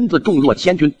觉身子重若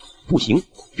千钧，不行，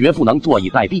绝不能坐以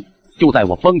待毙。就在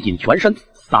我绷紧全身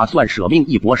打算舍命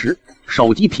一搏时，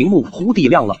手机屏幕忽地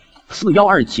亮了。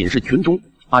412寝室群中，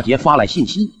阿杰发来信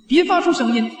息：别发出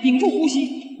声音，屏住呼吸，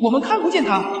我们看不见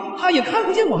他，他也看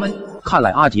不见我们。看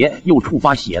来阿杰又触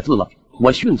发写字了。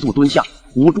我迅速蹲下，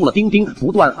捂住了丁丁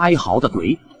不断哀嚎的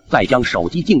嘴，再将手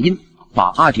机静音，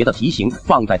把阿杰的提醒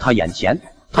放在他眼前。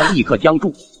他立刻僵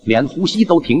住，连呼吸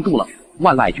都停住了。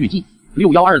万籁俱寂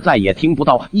，612再也听不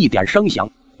到一点声响，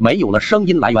没有了声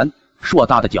音来源。硕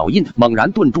大的脚印猛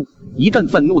然顿住，一阵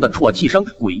愤怒的啜泣声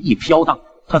诡异飘荡。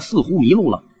他似乎迷路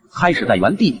了，开始在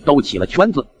原地兜起了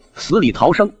圈子，死里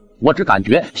逃生。我只感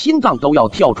觉心脏都要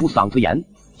跳出嗓子眼。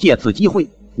借此机会，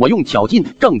我用巧劲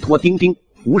挣脱丁丁，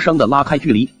无声地拉开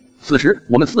距离。此时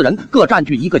我们4人各占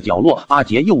据一个角落。阿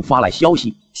杰又发来消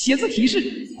息，写字提示，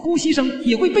呼吸声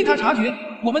也会被他察觉，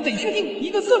我们得确定一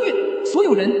个策略，所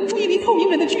有人注意离透明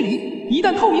人的距离，一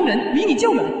旦透明人离你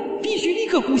较远，必须立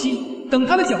刻呼吸，等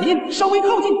他的脚印稍微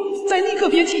靠近，再立刻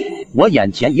憋气。我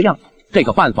眼前一亮，这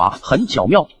个办法很巧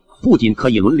妙，不仅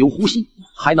可以轮流呼吸，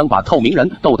还能把透明人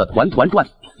逗得团团转。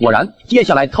果然，接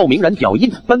下来透明人脚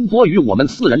印奔波于我们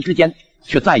4人之间，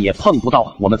却再也碰不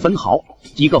到我们分毫。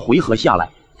几个回合下来，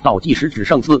倒计时只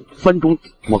剩4分钟，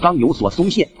我刚有所松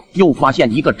懈，又发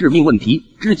现一个致命问题：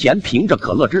之前凭着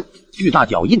可乐汁巨大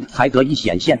脚印才得以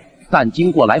显现，但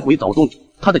经过来回走动，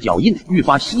他的脚印愈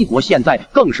发稀薄，现在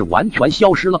更是完全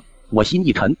消失了。我心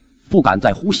一沉，不敢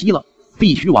再呼吸了，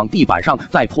必须往地板上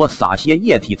再泼洒些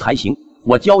液体才行。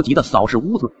我焦急地扫视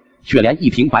屋子，却连一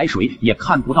瓶白水也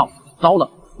看不到。糟了，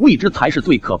未知才是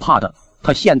最可怕的，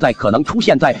他现在可能出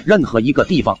现在任何一个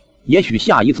地方，也许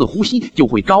下一次呼吸就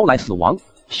会招来死亡。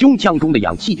胸腔中的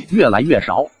氧气越来越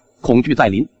少，恐惧在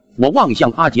临。我望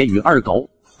向阿杰与二狗，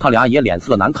他俩也脸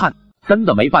色难看。真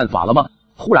的没办法了吗？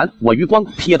忽然我余光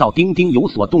瞥到丁丁有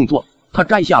所动作，他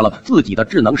摘下了自己的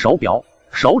智能手表，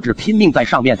手指拼命在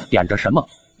上面点着什么。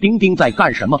丁丁在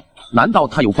干什么？难道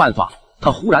他有办法？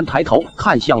他忽然抬头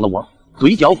看向了我，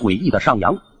嘴角诡异的上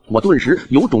扬。我顿时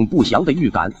有种不祥的预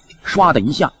感，唰的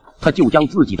一下，他就将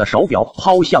自己的手表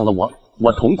抛向了我。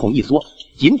我瞳孔一缩，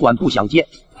尽管不想接，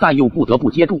但又不得不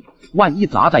接住，万一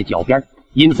砸在脚边，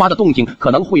引发的动静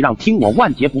可能会让听我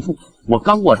万劫不复。我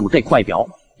刚握住这块表，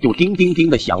就叮叮叮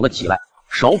的响了起来，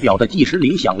手表的计时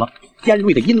铃响了，尖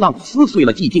锐的音浪撕碎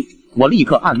了寂静。我立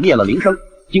刻按灭了铃声，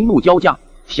惊怒交加，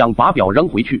想把表扔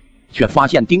回去，却发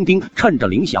现丁丁趁着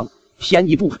铃响，先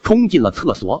一步冲进了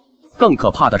厕所。更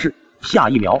可怕的是，下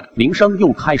一秒铃声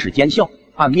又开始尖啸，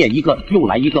按灭一个又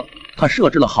来一个。他设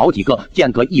置了好几个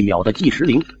间隔1秒的计时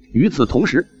铃。与此同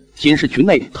时，寝室群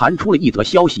内弹出了一则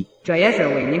消息，这也是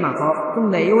为你们好，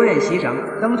总得有人牺牲，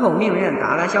等透明人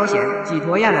搭了小线，既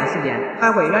拖延了时间，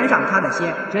还会染上他的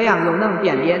血，这样又能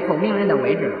辨别透明人的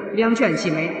位置，两全其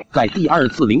美。在第2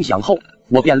次铃响后，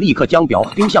我便立刻将表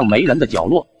丢向没人的角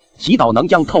落，祈祷能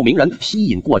将透明人吸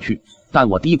引过去。但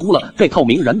我低估了这透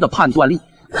明人的判断力。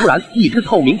突然，一只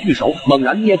透明巨手猛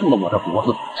然捏住了我的脖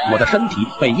子，我的身体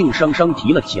被硬生生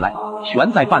提了起来，悬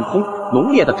在半空，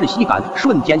浓烈的窒息感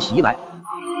瞬间袭来。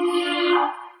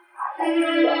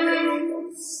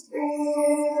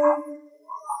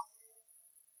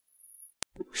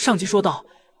上集说到，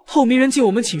透明人进我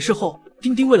们寝室后，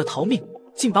丁丁为了逃命，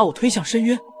竟把我推向深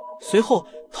渊。随后，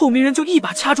透明人就一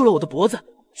把掐住了我的脖子，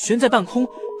悬在半空，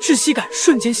窒息感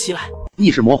瞬间袭来。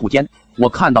意识模糊间，我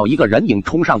看到一个人影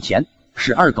冲上前，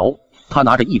是二狗。他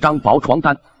拿着一张薄床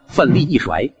单，奋力一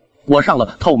甩，裹上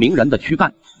了透明人的躯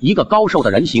干。一个高瘦的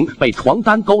人形被床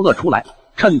单勾勒出来。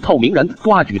趁透明人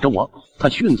抓举着我，他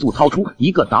迅速掏出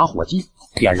一个打火机，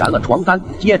点燃了床单。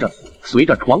接着，随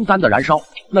着床单的燃烧，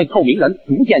那透明人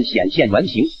逐渐显现原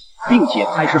形，并且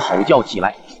开始吼叫起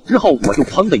来。之后我就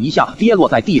砰的一下跌落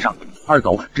在地上，二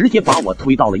狗直接把我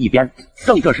推到了一边。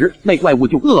正这时，那怪物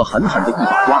就恶狠狠的一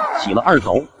把抓起了二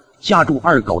狗，掐住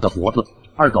二狗的脖子。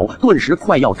二狗顿时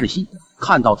快要窒息。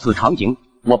看到此场景，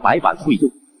我百般愧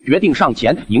疚，决定上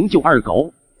前营救二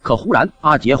狗。可忽然，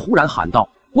阿杰忽然喊道：“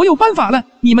我有办法了，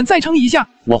你们再撑一下。”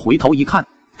我回头一看，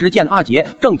只见阿杰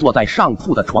正坐在上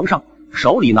铺的床上，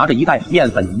手里拿着一袋面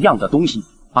粉一样的东西。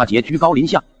阿杰居高临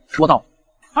下说道：“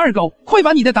二狗，快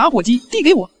把你的打火机递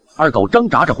给我。”二狗挣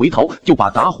扎着回头，就把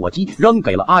打火机扔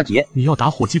给了阿杰。你要打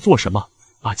火机做什么，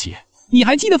阿杰？你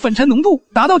还记得粉尘浓度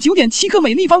达到 9.7 克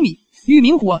每立方米，遇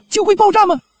明火就会爆炸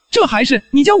吗？这还是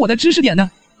你教我的知识点呢，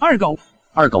二狗。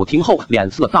二狗听后脸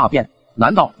色大变，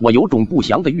难道我有种不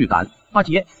祥的预感？阿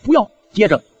杰，不要！接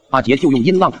着，阿杰就用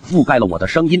音浪覆盖了我的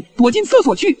声音。躲进厕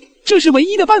所去，这是唯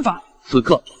一的办法。此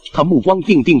刻，他目光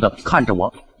定定地看着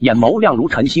我，眼眸亮如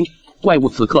晨星。怪物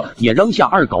此刻也扔下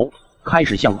二狗，开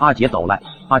始向阿杰走来。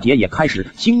阿杰也开始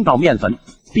倾倒面粉，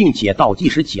并且倒计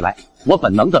时起来。我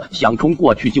本能地想冲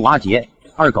过去救阿杰，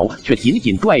二狗却紧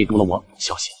紧拽住了我。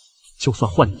小心，就算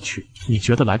换你去，你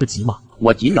觉得来得及吗？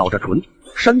我紧咬着唇，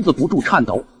身子不住颤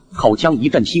抖，口腔一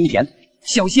阵腥甜。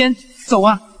小仙，走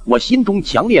啊！我心中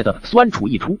强烈的酸楚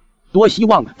溢出，多希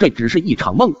望这只是一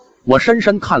场梦。我深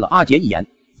深看了阿杰一眼，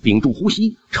屏住呼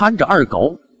吸，搀着二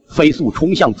狗飞速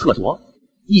冲向厕所，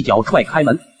一脚踹开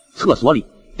门。厕所里，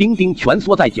丁丁蜷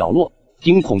缩在角落，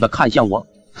惊恐地看向我。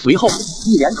随后，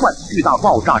一连串巨大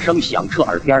爆炸声响彻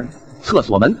耳边，厕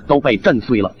所门都被震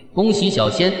碎了。恭喜小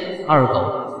仙、二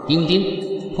狗、丁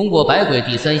丁通过百鬼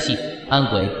第3系安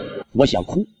鬼。我想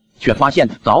哭，却发现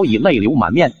早已泪流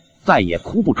满面，再也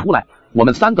哭不出来。我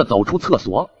们3个走出厕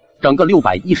所，整个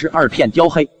612片焦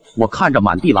黑，我看着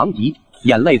满地狼藉，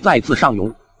眼泪再次上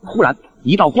涌。忽然，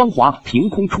一道光华凭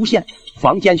空出现，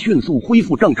房间迅速恢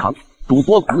复正常。主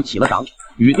播鼓起了掌，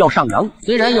语调上扬。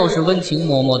虽然又是温情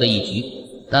脉脉的一局，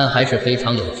但还是非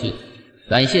常有趣。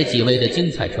感谢几位的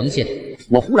精彩呈现。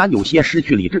我忽然有些失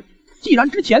去理智，既然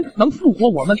之前能复活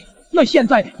我们，那现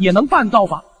在也能办到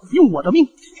吧？用我的命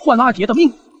换阿杰的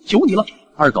命，求你了！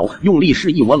二狗用力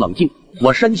示意我冷静。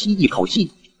我深吸一口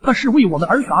气，他是为我们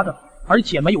而杀的，而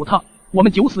且没有他，我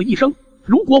们九死一生。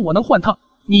如果我能换他，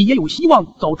你也有希望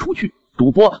走出去。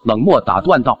主播冷漠打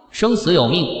断道：生死有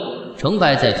命，成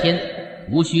败在天，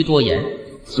无需多言。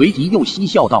随即又嬉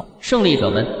笑道：胜利者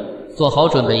们，做好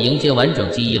准备迎接完整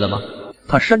记忆了吗？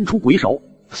他伸出鬼手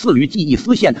，4缕记忆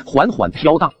丝线缓缓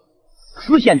飘荡，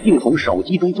丝线竟从手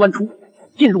机中钻出，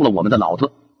进入了我们的脑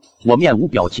子。我面无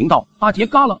表情道：阿杰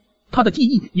嘎了，他的记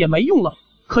忆也没用了，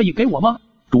可以给我吗？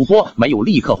主播没有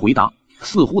立刻回答，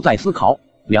似乎在思考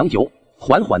良久，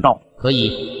缓缓道：可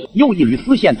以。又一缕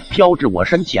丝线飘至我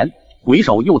身前，鬼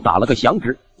手又打了个响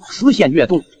指，丝线跃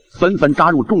动，纷纷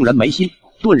扎入众人眉心，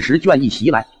顿时倦意袭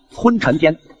来。昏沉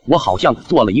间，我好像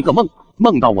做了一个梦，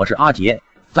梦到我是阿杰，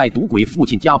在赌鬼父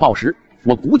亲家暴时，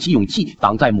我鼓起勇气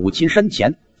挡在母亲身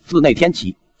前。自那天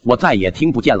起，我再也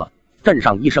听不见了。镇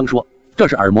上医生说，这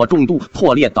是耳膜重度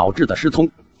破裂导致的失聪。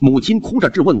母亲哭着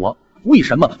质问我，为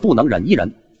什么不能忍一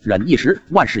忍？忍一时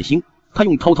万事兴。他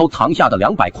用偷偷藏下的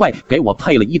200块给我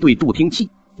配了一对助听器，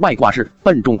外挂是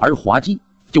笨重而滑稽，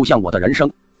就像我的人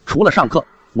生，除了上课，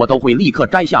我都会立刻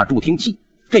摘下助听器，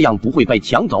这样不会被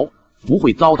抢走，不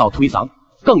会遭到推搡，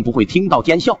更不会听到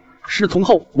奸笑。失聪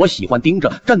后，我喜欢盯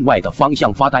着镇外的方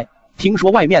向发呆。听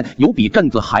说外面有比镇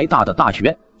子还大的大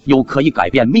学，有可以改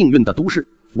变命运的都市。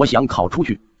我想考出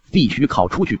去，必须考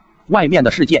出去。外面的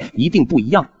世界一定不一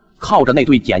样。靠着那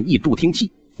对简易助听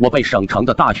器，我被省城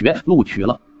的大学录取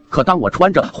了。可当我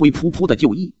穿着灰扑扑的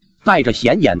旧衣，带着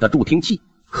显眼的助听器，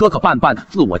磕磕绊绊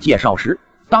自我介绍时，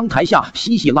当台下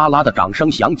稀稀拉拉的掌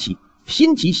声响起，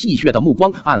新奇戏谑的目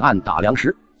光暗暗打量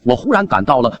时，我忽然感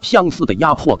到了相似的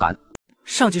压迫感。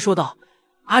上集说到，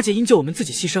阿杰因救我们自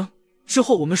己牺牲之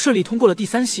后，我们顺利通过了第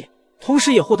3系，同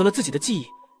时也获得了自己的记忆，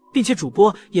并且主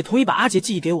播也同意把阿杰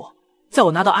记忆给我。在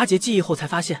我拿到阿杰记忆后，才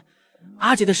发现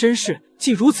阿杰的身世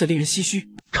竟如此令人唏嘘。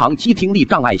长期听力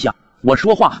障碍下，我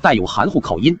说话带有含糊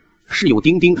口音，室友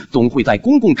丁丁总会在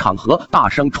公共场合大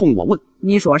声冲我问：“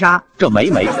你说啥？”这每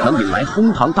每能引来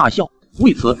哄堂大笑。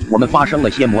为此，我们发生了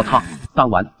些摩擦。当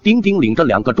晚，丁丁领着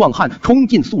2个壮汉冲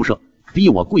进宿舍，逼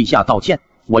我跪下道歉。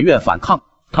我越反抗，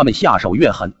他们下手越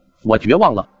狠。我绝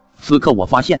望了。此刻我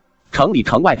发现，城里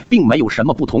城外并没有什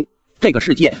么不同，这个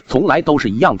世界从来都是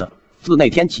一样的。自那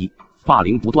天起，霸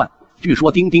凌不断。据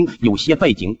说丁丁有些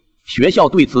背景，学校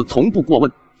对此从不过问。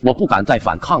我不敢再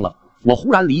反抗了。我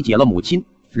忽然理解了母亲，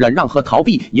忍让和逃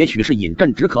避也许是饮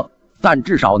鸩止渴，但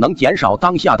至少能减少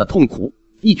当下的痛苦。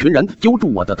一群人揪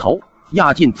住我的头，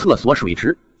压进厕所水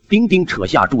池。丁丁扯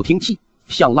下助听器，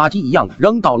像垃圾一样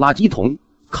扔到垃圾桶。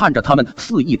看着他们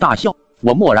肆意大笑，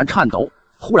我蓦然颤抖。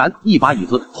忽然，一把椅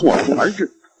子破空而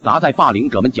至，砸在霸凌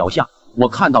者们脚下。我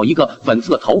看到一个粉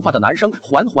色头发的男生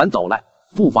缓缓走来，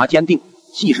步伐坚定，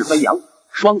气势飞扬。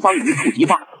双方一触即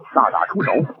发，大打出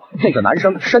手。这个男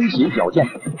生身形矫健，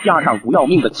加上不要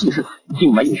命的气势，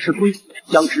竟没有吃亏。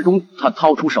僵持中，他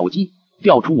掏出手机，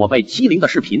调出我被欺凌的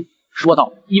视频，说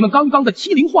道：“你们刚刚的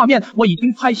欺凌画面我已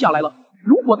经拍下来了，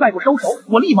如果再不收手，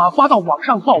我立马发到网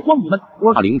上曝光你们。”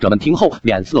霸凌者们听后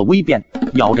脸色微变，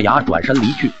咬着牙转身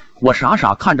离去。我傻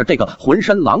傻看着这个浑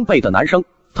身狼狈的男生，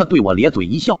他对我咧嘴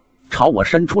一笑，朝我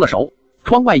伸出了手。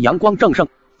窗外阳光正盛，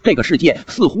这个世界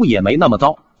似乎也没那么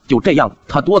糟。就这样，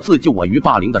他多次救我于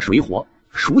霸凌的水火。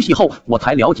熟悉后，我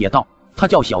才了解到，他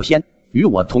叫小仙，与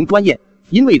我同专业。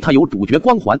因为他有主角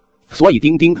光环，所以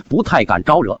丁丁不太敢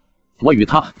招惹。我与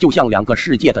他就像2个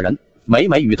世界的人，每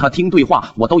每与他听对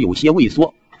话，我都有些畏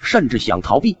缩，甚至想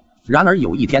逃避。然而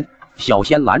有一天，小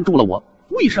仙拦住了我：“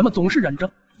为什么总是忍着？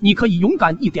你可以勇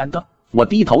敢一点的。”我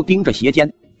低头盯着鞋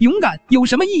尖，勇敢有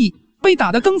什么意义？被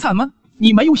打得更惨吗？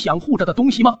你没有想护着的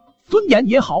东西吗？尊严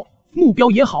也好，目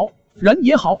标也好，人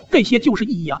也好，这些就是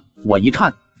意义啊！我一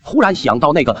颤，忽然想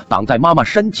到那个挡在妈妈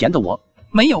身前的我。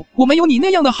没有，我没有你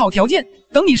那样的好条件。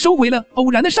等你收回了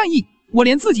偶然的善意，我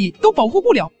连自己都保护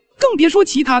不了，更别说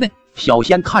其他的。小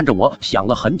仙看着我，想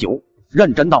了很久，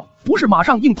认真道：“不是马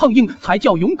上硬碰硬才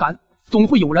叫勇敢，总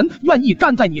会有人愿意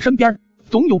站在你身边，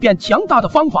总有变强大的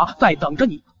方法在等着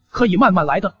你，可以慢慢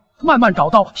来的，慢慢找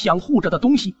到想护着的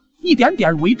东西，一点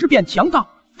点为之变强大，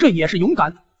这也是勇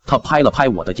敢。”他拍了拍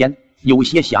我的肩，有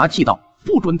些侠气道：“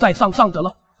不准再丧的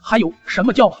了。还有什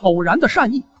么叫偶然的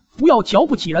善意？不要瞧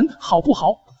不起人，好不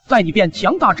好？在你变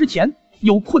强大之前，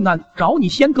有困难找你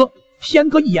仙哥，仙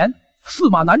哥一眼，驷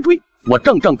马难追。”我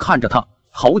怔怔看着他，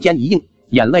喉间一硬，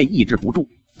眼泪抑制不住。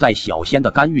在小仙的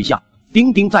干预下，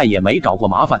丁丁再也没找过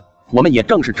麻烦，我们也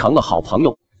正式成了好朋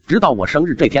友。直到我生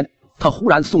日这天，他忽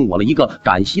然送我了一个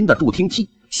崭新的助听器。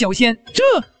小仙，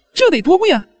这得多贵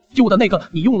啊！旧的那个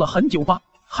你用了很久吧，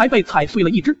还被踩碎了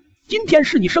一只。今天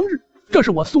是你生日，这是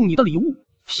我送你的礼物。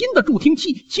新的助听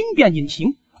器轻便隐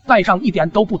形，戴上一点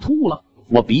都不突兀了。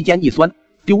我鼻尖一酸，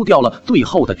丢掉了最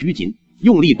后的拘谨，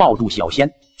用力抱住小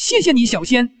仙。谢谢你，小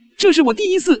仙，这是我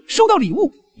第一次收到礼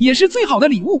物，也是最好的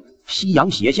礼物。夕阳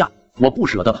斜下，我不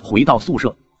舍得回到宿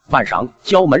舍。半晌，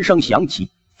敲门声响起，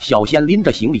小仙拎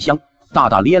着行李箱，大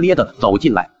大咧咧地走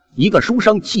进来，一个书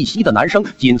生气息的男生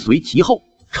紧随其后，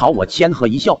朝我谦和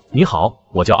一笑：“你好，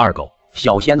我叫二狗。”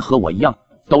小仙和我一样，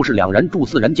都是2人住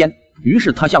4人间，于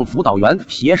是他向辅导员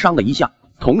协商了一下，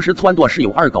同时撺掇室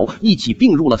友二狗一起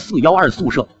并入了412宿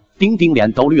舍。丁丁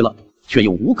脸都绿了，却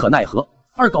又无可奈何。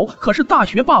二狗可是大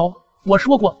学霸哦，我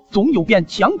说过总有变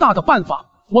强大的办法，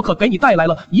我可给你带来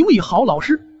了一位好老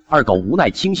师。二狗无奈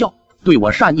轻笑，对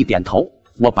我善意点头。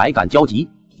我百感交集，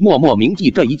默默铭记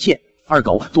这一切。二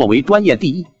狗作为专业第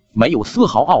一，没有丝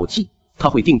毫傲气，他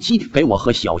会定期给我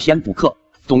和小仙补课，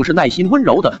总是耐心温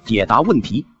柔地解答问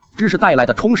题。知识带来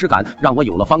的充实感让我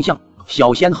有了方向，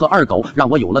小仙和二狗让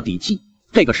我有了底气，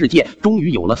这个世界终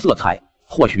于有了色彩。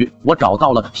或许我找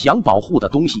到了想保护的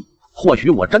东西，或许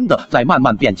我真的在慢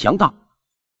慢变强大。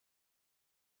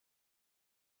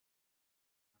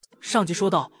上集说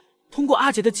到，通过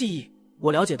阿杰的记忆，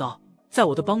我了解到，在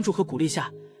我的帮助和鼓励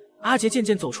下，阿杰渐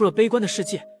渐走出了悲观的世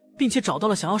界，并且找到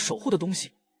了想要守护的东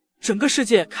西，整个世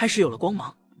界开始有了光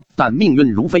芒。但命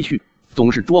运如飞絮，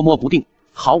总是捉摸不定，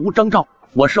毫无征兆。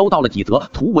我收到了几则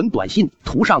图文短信，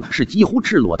图上是几乎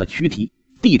赤裸的躯体，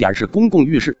地点是公共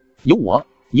浴室，有我，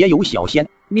也有小仙。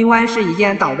明晚是一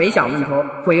件倒霉小龙头，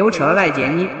会有车来接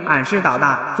你，按时到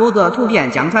达。否则图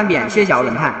片将传遍学校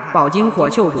论坛，报警或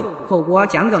求助，后果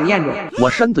将更严重。我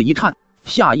身子一颤，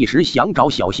下意识想找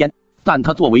小仙，但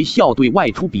他作为校队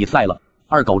外出比赛了。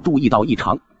二狗注意到异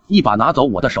常，一把拿走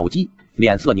我的手机，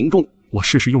脸色凝重。我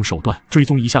试试用手段追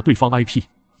踪一下对方 IP。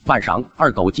半晌，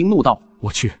二狗惊怒道：“我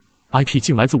去 ，IP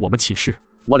竟来自我们寝室！”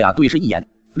我俩对视一眼，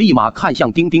立马看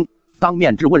向丁丁。当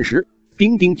面质问时，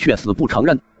丁丁却死不承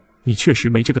认。你确实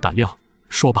没这个胆量，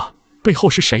说吧，背后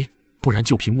是谁？不然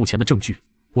就凭目前的证据，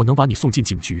我能把你送进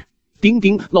警局。丁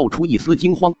丁露出一丝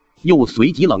惊慌，又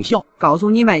随即冷笑：“告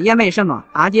诉你们也没什么，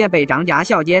阿杰被张家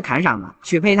小姐看上了，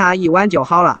去陪她1晚就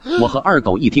好了。”我和二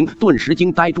狗一听，顿时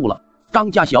惊呆住了。张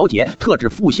家小姐特指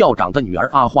副校长的女儿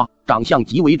阿花，长相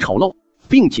极为丑陋，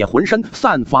并且浑身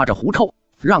散发着狐臭，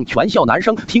让全校男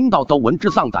生听到都闻之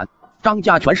丧胆。张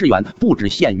家全市远不只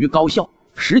限于高校，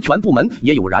实权部门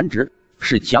也有染指，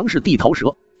是强势地头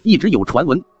蛇。一直有传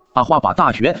闻，阿花把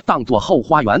大学当作后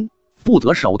花园，不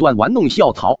择手段玩弄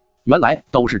校草，原来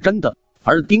都是真的。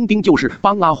而丁丁就是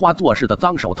帮阿花做事的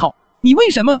脏手套。你为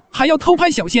什么还要偷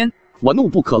拍小仙？我怒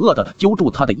不可遏地揪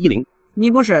住他的衣领。你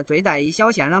不是最在意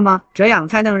小仙了吗？这样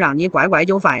才能让你乖乖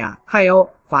就范呀。还有，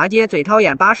花姐最讨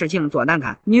厌把事情做难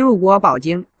看。你如果报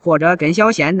警，或者跟小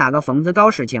仙那个疯子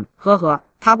搞事情，呵呵，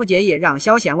他不介意让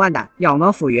小仙完蛋，要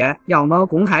么赴约，要么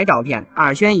公开照片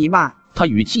，2选1吧。他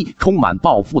语气充满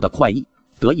报复的快意，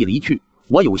得意离去。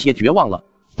我有些绝望了，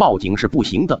报警是不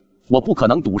行的，我不可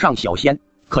能堵上小仙，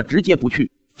可直接不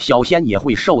去，小仙也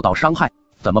会受到伤害。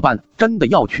怎么办？真的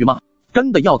要去吗？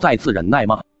真的要再次忍耐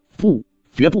吗？不，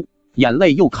绝不！眼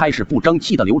泪又开始不争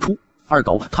气的流出。二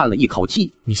狗叹了一口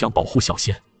气：“你想保护小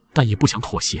仙，但也不想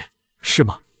妥协，是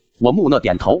吗？”我木讷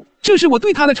点头：“这是我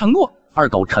对他的承诺。”二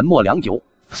狗沉默良久，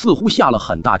似乎下了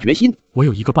很大决心：“我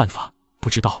有一个办法，不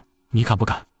知道你敢不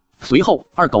敢？”随后，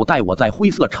二狗带我在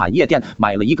灰色产业店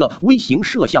买了一个微型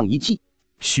摄像仪器，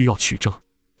需要取证，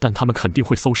但他们肯定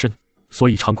会搜身，所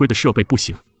以常规的设备不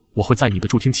行。我会在你的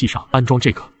助听器上安装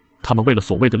这个，他们为了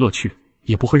所谓的乐趣，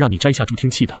也不会让你摘下助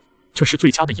听器的。这是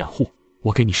最佳的掩护，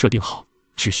我给你设定好，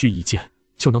只需1键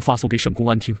就能发送给省公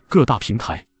安厅各大平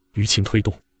台，舆情推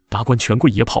动，达官权贵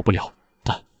也跑不了。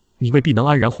但你未必能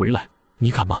安然回来，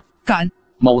你敢吗？敢。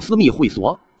某私密会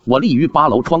所，我立于8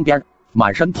楼窗边，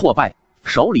满身破败，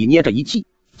手里捏着仪器，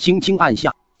轻轻按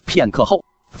下。片刻后，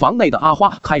房内的阿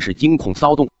花开始惊恐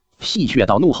骚动，戏谑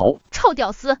到怒吼：“臭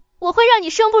屌丝，我会让你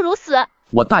生不如死！”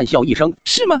我淡笑一声：“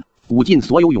是吗？”鼓尽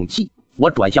所有勇气，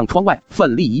我转向窗外，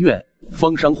奋力一跃。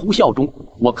风声呼啸中，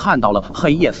我看到了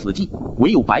黑夜死寂，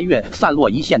唯有白月散落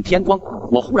一线天光。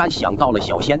我忽然想到了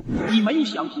小仙，你没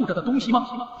想护着的东西吗？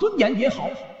尊严也好，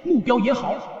目标也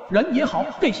好，人也好，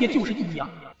这些就是意义啊。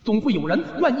总会有人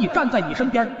愿意站在你身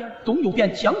边，总有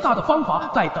变强大的方法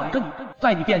在等着你。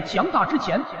在你变强大之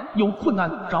前，有困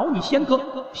难找你仙哥，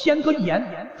仙哥一言，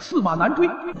驷马难追。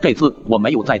这次我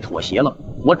没有再妥协了，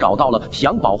我找到了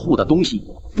想保护的东西，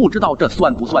不知道这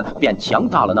算不算变强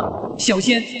大了呢？小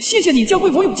仙，谢谢你教会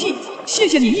我勇气，谢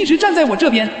谢你一直站在我这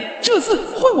边，这次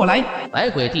换我来。百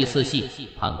鬼第4系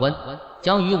判官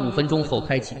将于5分钟后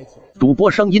开启。主播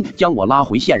声音将我拉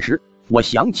回现实，我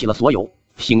想起了所有。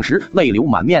醒时泪流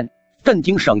满面，震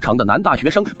惊省城的男大学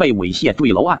生被猥亵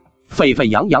坠楼案，沸沸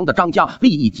扬扬的张家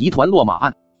利益集团落马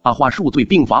案，阿花数罪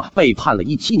并罚被判了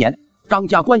17年，张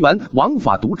家官员枉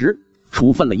法渎职，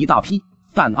处分了一大批，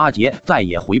但阿杰再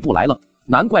也回不来了。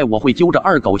难怪我会揪着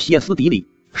二狗歇斯底里，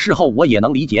事后我也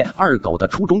能理解二狗的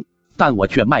初衷，但我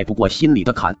却迈不过心里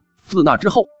的坎。自那之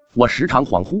后，我时常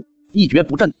恍惚，一蹶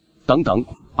不振。等等，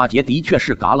阿杰的确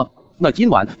是嘎了，那今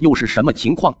晚又是什么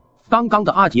情况？刚刚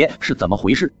的阿杰是怎么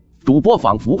回事？主播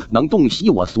仿佛能洞悉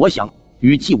我所想，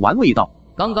语气玩味道：“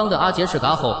刚刚的阿杰是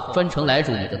嘎后专程来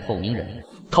助你的透明人。”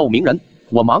透明人？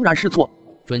我茫然失措。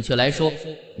准确来说，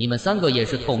你们3个也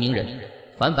是透明人。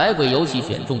凡百鬼游戏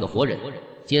选中的活人，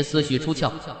皆思绪出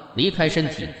窍，离开身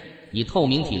体，以透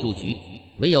明体入局，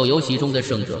唯有游戏中的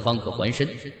胜者方可还身，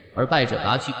而败者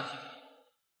嘎去。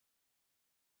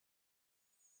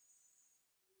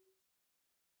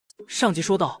上集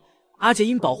说到，阿杰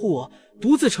因保护我，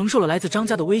独自承受了来自张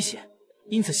家的威胁，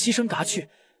因此牺牲嘎去。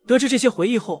得知这些回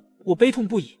忆后，我悲痛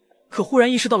不已。可忽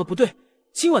然意识到了不对，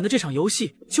今晚的这场游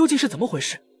戏究竟是怎么回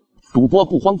事？主播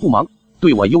不慌不忙，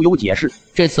对我悠悠解释：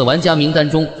这次玩家名单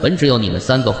中本只有你们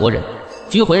3个活人，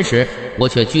拘魂时我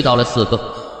却拘到了4个，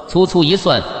粗粗一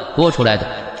算，多出来的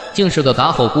竟是个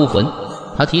嘎后孤魂。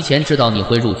他提前知道你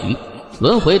会入局，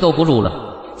轮回都不入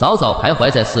了，早早徘徊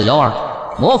在412，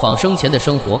模仿生前的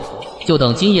生活，就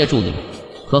等今夜助你。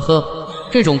呵呵，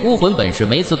这种孤魂本是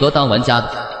没资格当玩家的，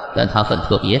但他很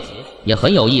特别，也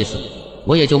很有意思，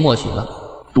我也就默许了。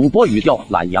主播语调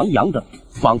懒洋洋的，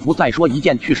仿佛在说一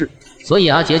件趣事。所以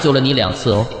阿杰救了你2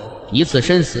次哦，一次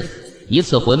身死，一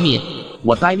次魂灭。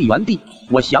我呆立原地，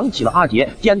我想起了阿杰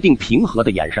坚定平和的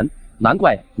眼神，难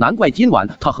怪今晚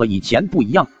他和以前不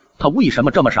一样，他为什么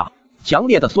这么傻？强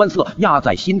烈的酸涩压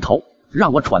在心头，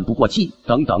让我喘不过气。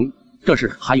等等，这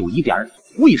事还有一点，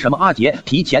为什么阿杰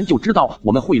提前就知道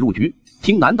我们会入局？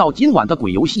难道今晚的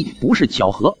鬼游戏不是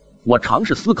巧合？我尝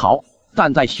试思考，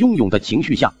但在汹涌的情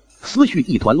绪下，思绪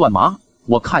一团乱麻。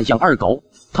我看向二狗，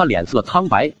他脸色苍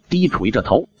白，低垂着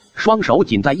头，双手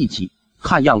紧在一起，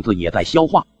看样子也在消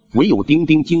化。唯有丁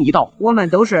丁惊疑道：“我们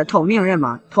都是透明人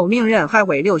吗？透明人还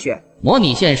会流血？模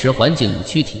拟现实环境与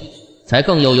躯体，才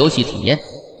更有游戏体验，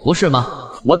不是吗？”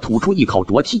我吐出一口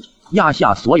浊气，压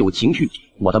下所有情绪。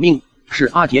我的命是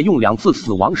阿杰用2次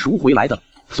死亡赎回来的，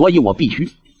所以我必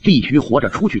须活着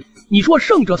出去。你说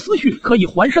胜者思绪可以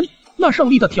还身，那胜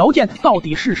利的条件到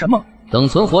底是什么？等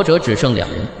存活者只剩2人，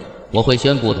我会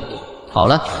宣布的。好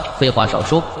了，废话少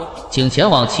说，请前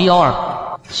往712。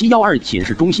712寝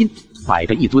室中心摆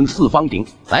着一尊4方鼎，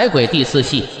百鬼第4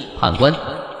系判官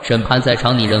审判在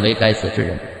场你认为该死之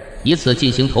人，以此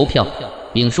进行投票，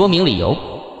并说明理由。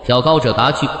票高者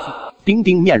嘎去。丁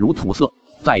丁面如土色，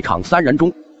在场3人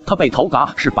中，他被投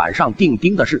嘎是板上钉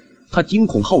钉的事。他惊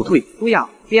恐后退，不要，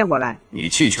别过来！你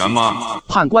弃权吗？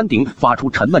判官鼎发出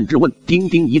沉闷质问，丁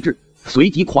丁一致，随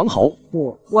即狂吼：“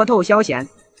不，我投小仙。”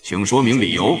请说明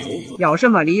理由。要什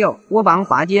么理由？我帮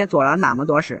花姐做了那么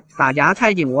多事，大家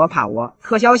才敬我怕我。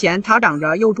可小仙她仗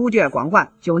着有主角光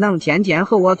环，就能天天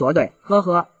和我作对，呵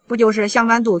呵，不就是想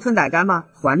满足存在感吗？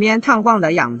冠冕堂皇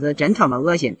的样子真他妈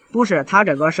恶心。不是他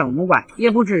这个圣母怪，也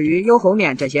不至于有后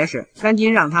面这些事。赶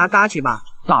紧让他打去吧。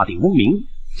大鼎嗡鸣，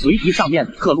随即上面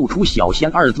刻露出小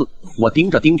仙2字。我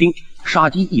盯着丁丁，杀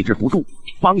机抑制不住，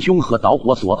帮凶和导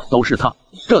火索都是他。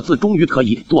这次终于可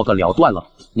以做个了断了。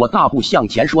我大步向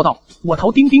前说道：“我投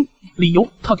丁丁，理由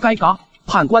他该嘎。”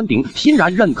判官鼎欣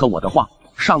然认可我的话，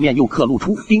上面又刻露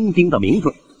出丁丁的名字。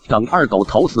等二狗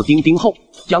投死丁丁后，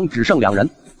将只剩2人，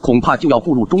恐怕就要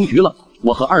步入终局了。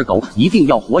我和二狗一定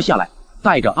要活下来，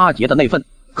带着阿杰的那份。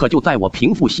可就在我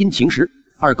平复心情时，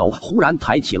二狗忽然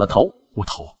抬起了头。我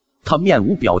投。他面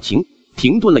无表情，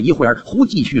停顿了一会儿，忽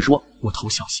继续说：“我投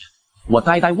小仙。”我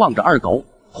呆呆望着二狗，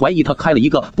怀疑他开了一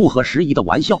个不合时宜的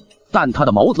玩笑，但他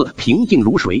的眸子平静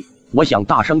如水。我想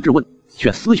大声质问，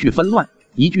却思绪纷乱，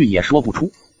一句也说不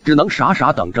出，只能傻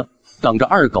傻等着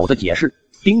二狗的解释。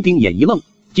丁丁也一愣，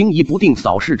惊疑不定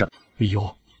扫视着。理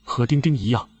由和丁丁一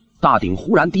样。大鼎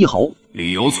忽然低吼：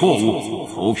理由错误，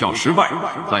投票失败，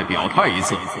再表态一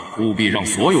次，务必让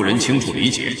所有人清楚理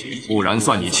解，不然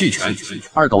算你弃权。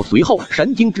二狗随后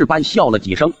神经质般笑了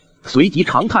几声，随即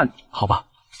长叹：好吧，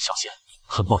小贤，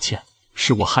很抱歉，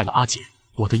是我害了阿姐。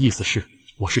我的意思是，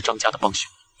我是张家的帮凶，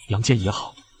杨坚也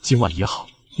好，今晚也好，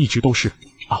一直都是。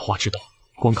阿花知道，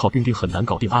光靠丁丁很难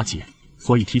搞定阿杰，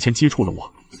所以提前接触了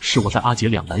我。是我在阿杰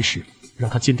两难时，让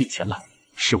他坚定前来。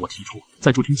是我提出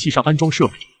在助听器上安装设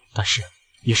备，但是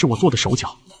也是我做的手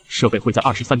脚，设备会在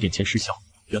23点前失效。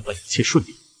原本一切顺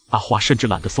利，阿花甚至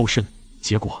懒得搜身。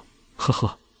结果，呵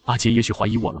呵，阿杰也许怀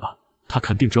疑我了吧？他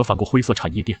肯定折返过灰色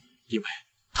产业店，因为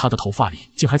他的头发里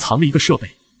竟还藏了一个设备。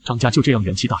张家就这样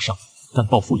元气大伤，但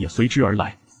报复也随之而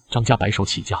来。张家白手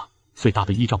起家，最大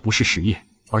的依仗不是实业，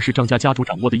而是张家家主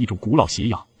掌握的一种古老邪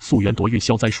药——溯源夺运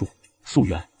消灾术。溯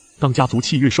源，当家族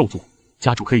气运受阻，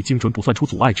家主可以精准卜算出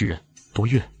阻碍之人；夺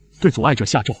运，对阻碍者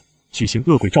下咒，举行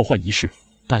恶鬼召唤仪式，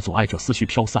待阻碍者思绪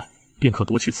飘散，便可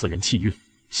夺取此人气运。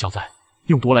消灾，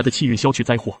用夺来的气运消去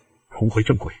灾祸，重回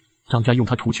正轨。张家用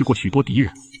它除去过许多敌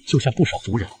人，救下不少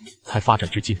族人，才发展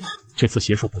至今。这次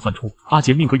邪术卜算出阿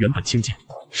杰命格原本清贱，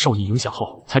受你影响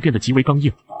后才变得极为刚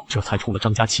硬，这才冲了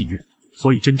张家气运。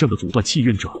所以真正的阻断气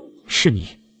运者是你，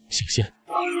小仙。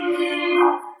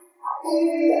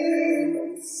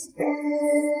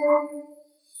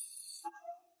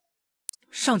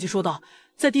上集说到，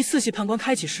在第4系判官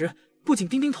开启时，不仅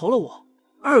丁丁投了我，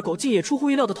二狗竟也出乎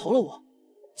意料的投了我。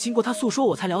经过他诉说，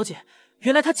我才了解，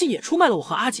原来他竟也出卖了我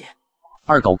和阿姐。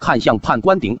二狗看向判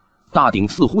官鼎，大鼎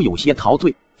似乎有些陶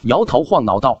醉，摇头晃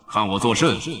脑道：看我做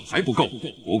甚，还不够，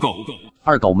不够。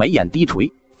二狗眉眼低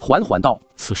垂，缓缓道：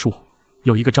此术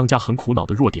有一个张家很苦恼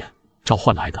的弱点，召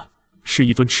唤来的是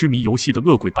一尊痴迷游戏的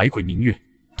恶鬼百鬼明月。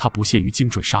他不屑于精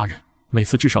准杀人，每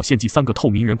次至少献祭3个透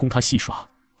明人供他戏耍，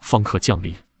方可降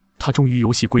临。他忠于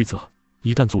游戏规则，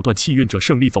一旦阻断气运者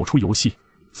胜利走出游戏，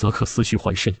则可思绪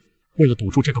还身。为了堵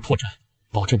住这个破绽，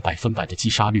保证100%的击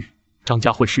杀率，张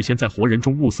家会事先在活人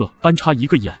中物色安插一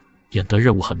个眼的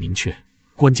任务很明确，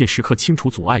关键时刻清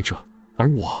除阻碍者，而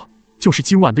我就是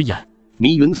今晚的眼。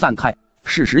迷云散开，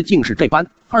事实竟是这般。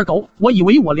二狗，我以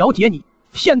为我了解你，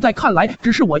现在看来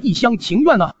只是我一厢情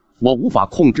愿啊！我无法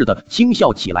控制的轻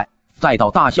笑起来，再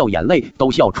到大笑，眼泪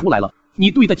都笑出来了。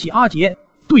你对得起阿杰，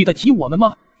对得起我们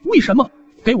吗？为什么？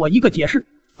给我一个解释。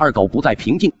二狗不再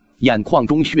平静，眼眶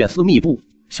中血丝密布。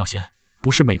小贤，不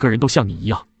是每个人都像你一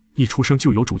样，一出生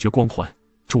就有主角光环，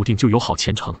注定就有好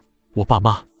前程。我爸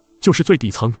妈就是最底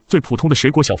层、最普通的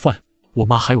水果小贩，我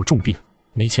妈还有重病，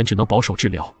没钱只能保守治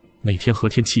疗，每天和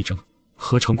天气争，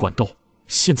合成管斗。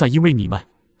现在因为你们，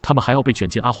他们还要被卷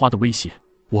进阿花的威胁。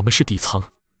我们是底层，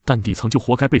但底层就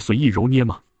活该被随意揉捏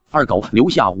吗？二狗流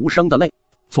下无声的泪。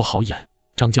做好眼，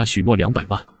张家许诺200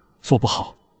万，做不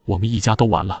好，我们一家都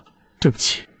完了。对不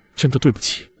起，真的对不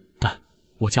起，但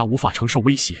我家无法承受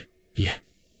威胁，也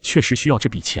确实需要这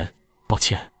笔钱，抱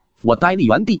歉。我呆立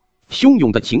原地，汹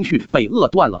涌的情绪被扼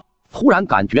断了，忽然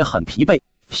感觉很疲惫，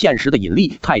现实的引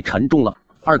力太沉重了。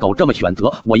二狗这么选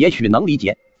择，我也许能理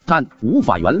解，但无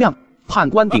法原谅。判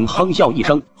官鼎哼笑一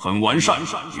声，很完善，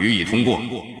予以通过。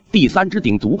第3只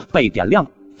鼎烛被点亮，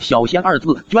小仙2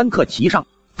字镌刻其上，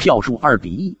票数2比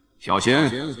1。小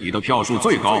仙，你的票数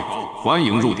最高，欢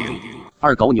迎入鼎。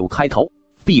二狗扭开头，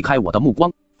避开我的目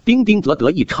光。丁丁则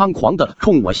得意猖狂地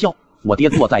冲我笑。我跌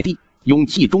坐在地，勇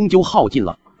气终究耗尽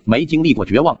了。没经历过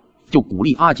绝望，就鼓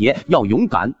励阿杰要勇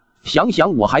敢。想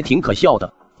想我还挺可笑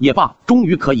的。也罢，终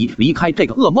于可以离开这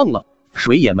个噩梦了。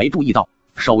谁也没注意到，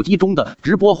手机中的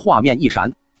直播画面一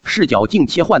闪，视角竟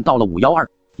切换到了512，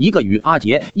一个与阿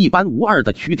杰一般无二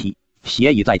的躯体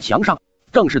斜倚在墙上，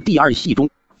正是第2系中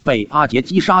被阿杰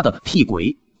击杀的替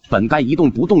鬼。本该一动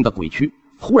不动的鬼躯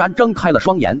忽然睁开了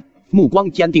双眼，目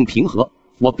光坚定平和。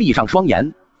我闭上双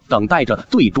眼，等待着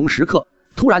最终时刻。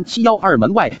突然712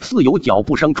门外似有脚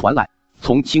步声传来，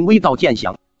从轻微到渐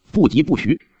响，不疾不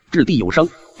徐，掷地有声。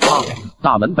砰！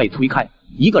大门被推开，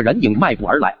一个人影迈步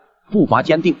而来，步伐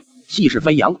坚定，气势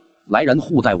飞扬。来人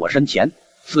护在我身前，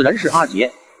此人是阿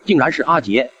杰，竟然是阿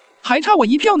杰，还差我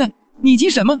1票呢，你急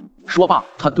什么？说罢，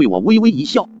他对我微微一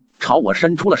笑，朝我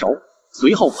伸出了手。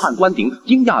随后判官鼎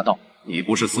惊讶道：你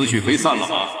不是思绪飞散了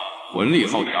吗？魂力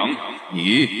浩强，你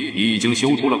已经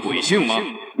修出了鬼性吗？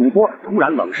主播突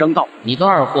然冷声道：你个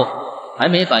二货，还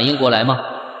没反应过来吗？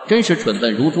真是蠢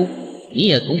笨如猪！你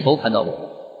也从头看到尾。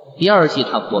第2系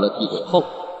他破了替鬼后，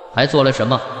还做了什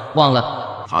么？忘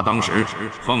了？他当时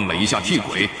碰了一下替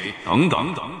鬼，等等，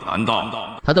难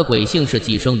道他的鬼性是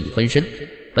寄生与分身？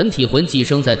本体魂寄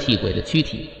生在替鬼的躯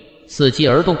体，伺机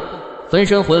而动；分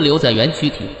身魂留在原躯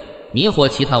体，迷惑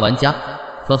其他玩家。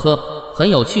呵呵，很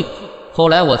有趣。后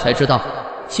来我才知道，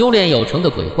修炼有成的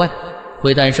鬼怪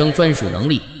会诞生专属能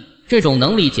力，这种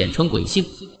能力简称鬼性。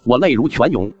我泪如泉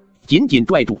涌，紧紧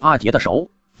拽住阿杰的手，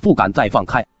不敢再放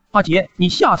开。阿杰，你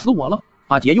吓死我了！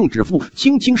阿杰用指腹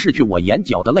轻轻拭去我眼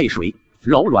角的泪水，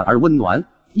柔软而温暖，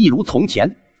一如从前。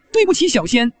对不起，小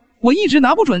仙，我一直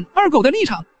拿不准二狗的立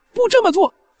场，不这么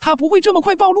做，他不会这么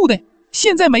快暴露的。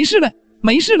现在没事了，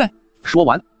没事了。说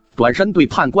完，转身对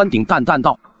判官鼎淡淡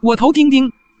道：“我投丁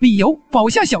丁，理由保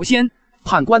下小仙。”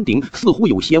判官鼎似乎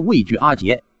有些畏惧阿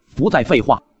杰，不再废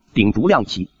话，鼎烛亮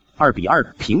起，2比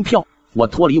2平票。我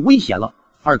脱离危险了。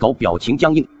二狗表情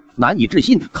僵硬，难以置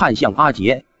信看向阿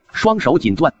杰，双手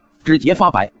紧攥，指节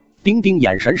发白。丁丁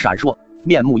眼神闪烁，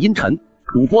面目阴沉。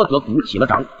主播则鼓起了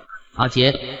掌。阿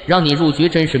杰，让你入局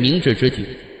真是明智之举，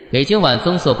给今晚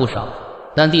增色不少。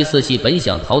但第4系本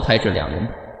想淘汰这2人，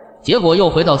结果又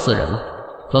回到4人了。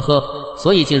呵呵，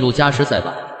所以进入加时赛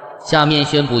吧。下面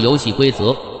宣布游戏规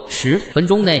则：10分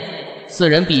钟内4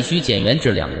人必须减员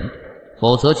至2人，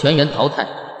否则全员淘汰。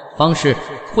方式：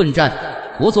混战，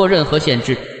不做任何限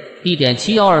制。地点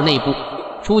712内部，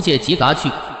出界即嘎去。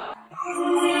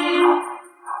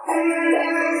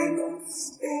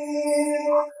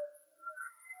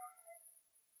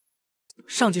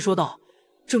上集说到，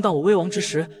正当我危亡之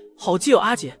时，好基友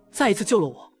阿姐再一次救了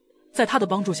我。在她的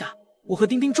帮助下，我和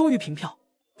丁丁终于平票。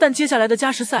但接下来的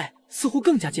加时赛似乎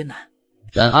更加艰难。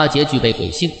但阿杰具备鬼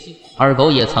性，二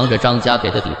狗也藏着张家给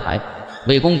的底牌。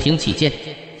为公平起见，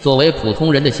作为普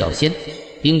通人的小仙，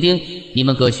丁丁，你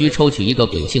们各需抽取一个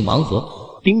鬼性盲盒。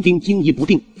丁丁惊疑不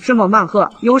定，什么盲盒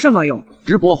有什么用？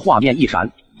直播画面一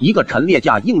闪，一个陈列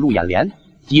架映入眼帘，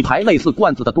几排类似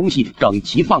罐子的东西整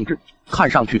齐放置，看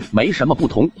上去没什么不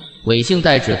同。鬼性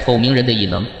代指透明人的异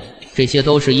能，这些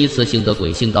都是一次性的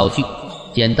鬼性道具。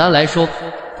简单来说，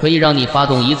可以让你发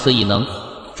动一次异能，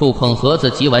触碰盒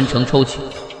子即完成抽取。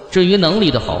至于能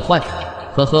力的好坏，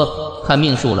呵呵，看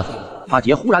命数了。阿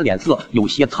杰忽然脸色有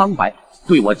些苍白，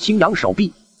对我轻扬手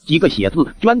臂，几个血字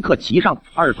镌刻其上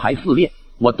，2排4列。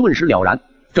我顿时了然，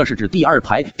这是指第2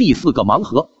排第4个盲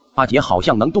盒。阿杰好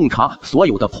像能洞察所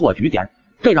有的破局点，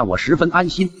这让我十分安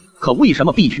心。可为什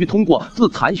么必须通过自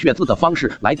残血字的方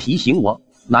式来提醒我？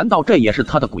难道这也是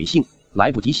他的鬼性？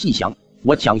来不及细想，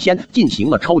我抢先进行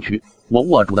了抽取。我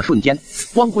握住的瞬间，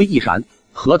光辉一闪，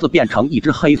盒子变成一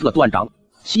只黑色断掌，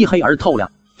漆黑而透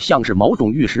亮，像是某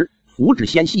种玉石，五指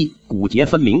纤细，骨节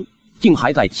分明，竟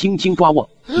还在轻轻抓握。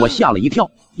我吓了一跳，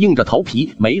硬着头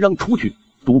皮没扔出去。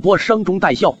主播声中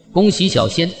带笑：“恭喜小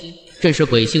仙，这是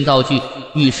鬼性道具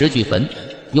玉石俱焚。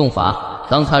用法：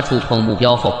当它触碰目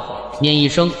标后，念一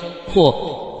声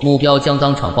或目标将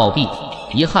当场暴毙。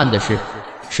遗憾的是，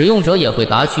使用者也会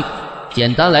嘎去。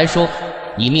简单来说，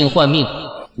以命换命。”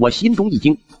我心中一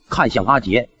惊，看向阿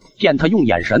杰，见他用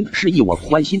眼神示意我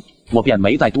宽心，我便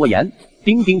没再多言。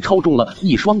丁丁抽中了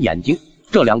一双眼睛，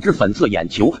这2只粉色眼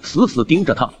球死死盯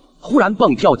着他，忽然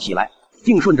蹦跳起来，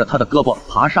竟顺着他的胳膊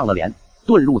爬上了脸，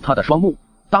遁入他的双目。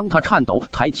当他颤抖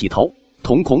抬起头，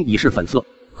瞳孔已是粉色。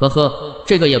呵呵，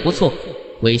这个也不错。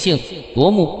鬼性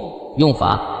夺目，用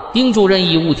法：盯住任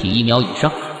意物体1秒以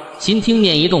上，心听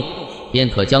念一动，便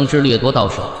可将之掠夺到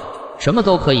手，什么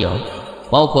都可以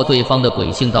包括对方的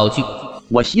鬼性道具。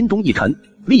我心中一沉，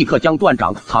立刻将断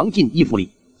掌藏进衣服里。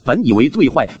本以为最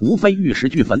坏无非玉石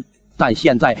俱焚，但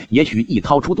现在也许一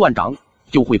掏出断掌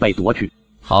就会被夺去。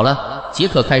好了，即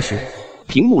刻开始。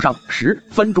屏幕上10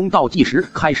分钟倒计时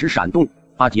开始闪动，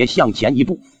阿杰向前一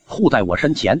步，护在我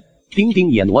身前，丁丁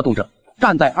也挪动着，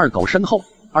站在二狗身后。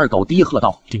二狗低喝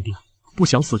道：“丁丁，不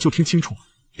想死就听清楚。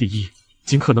第一，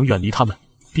尽可能远离他们，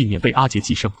避免被阿杰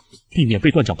寄生，避免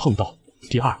被断掌碰到。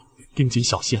第二，盯紧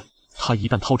小仙，他一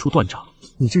旦掏出断掌，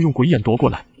你就用鬼眼夺过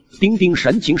来。”丁丁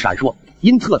神情闪烁，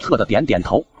阴恻恻的点点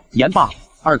头。言罢，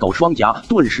二狗双颊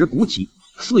顿时鼓起，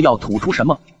似要吐出什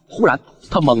么。忽然，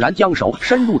他猛然将手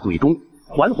伸入嘴中，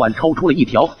缓缓抽出了一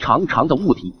条长长的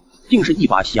物体，竟是一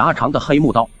把狭长的黑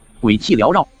木刀，鬼气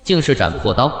缭绕，竟是斩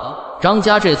破刀。张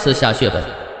家这次下血本，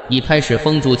一开始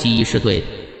封住记忆是对的，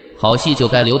好戏就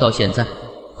该留到现在。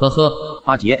呵呵，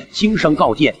阿杰轻声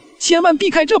告诫：“千万避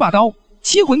开这把刀，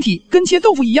切魂体跟切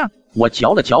豆腐一样。”我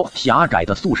瞧了瞧狭窄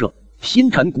的宿舍，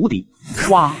心沉谷底。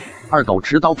唰，二狗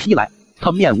持刀劈来，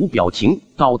他面无表情，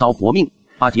刀刀搏命。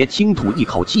阿杰轻吐一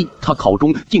口气，他口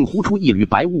中竟呼出一缕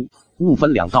白雾，雾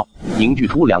分两道，凝聚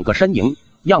出两个身影，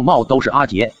样貌都是阿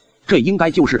杰。这应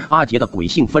该就是阿杰的鬼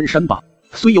性分身吧？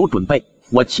虽有准备，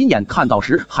我亲眼看到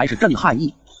时还是震撼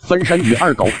意。分身与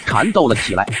二狗缠斗了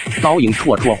起来，刀影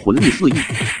绰绰，魂力四溢。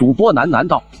主播喃喃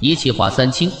道：“一气化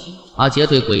三清。”阿杰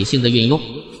对鬼性的运用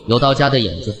有道家的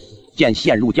眼子。见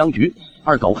陷入僵局，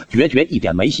二狗决一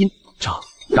点没心。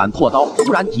斩破刀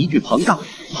突然急剧膨胀，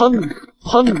砰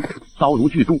砰，刀如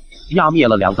巨柱，压灭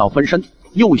了2道分身，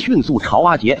又迅速朝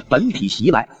阿杰本体袭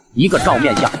来。一个照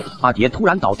面下，阿杰突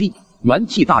然倒地，元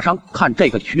气大伤。看这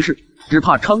个趋势，只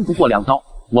怕撑不过2刀。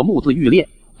我目眦欲裂，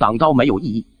挡刀没有意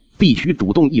义，必须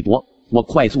主动一搏。我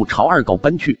快速朝二狗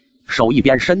奔去，手一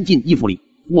边伸进衣服里，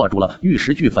握住了玉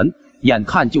石俱焚，眼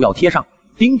看就要贴上。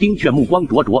丁丁却目光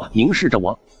灼灼凝视着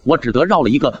我，我只得绕了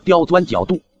一个刁钻角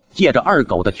度，借着二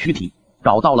狗的躯体，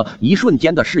找到了一瞬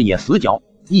间的视野死角。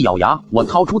一咬牙，我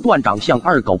掏出断掌向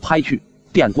二狗拍去。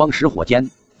电光石火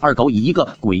间，二狗以一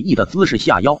个诡异的姿势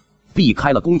下腰，避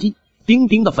开了攻击。丁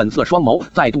丁的粉色双眸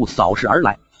再度扫视而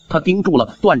来，他盯住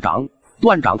了断掌，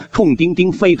断掌冲丁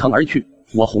丁飞腾而去。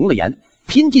我红了眼，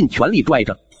拼尽全力拽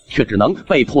着，却只能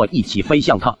被迫一起飞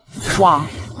向他。唰，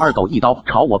二狗一刀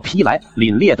朝我劈来，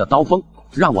凛冽的刀锋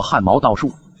让我汗毛倒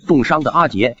竖。重伤的阿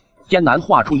杰艰难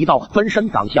画出一道分身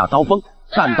挡下刀锋，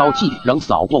但刀气仍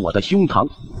扫过我的胸膛。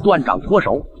断掌脱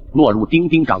手，落入丁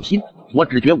丁掌心，我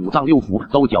只觉五脏六腑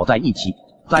都搅在一起，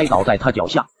栽倒在他脚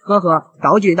下。呵呵，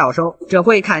道具到手，这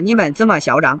回看你们怎么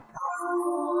嚣张。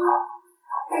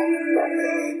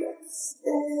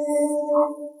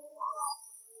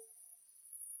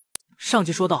上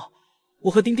集说到，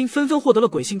我和丁丁纷纷获得了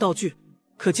鬼性道具，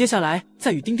可接下来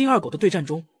在与丁丁二狗的对战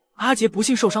中，阿杰不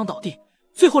幸受伤倒地，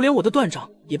最后连我的断掌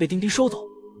也被丁丁收走。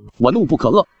我怒不可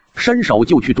遏，伸手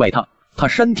就去拽他，他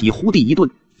身体忽地一顿，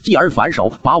继而反手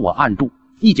把我按住，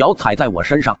一脚踩在我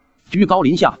身上，居高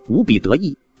临下，无比得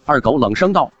意。二狗冷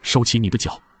声道：“收起你的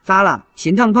脚。”咋了？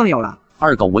心疼朋友了？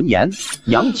二狗闻言，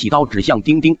扬起刀指向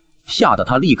丁丁，吓得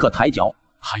他立刻抬脚。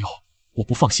还有，我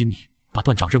不放心你，把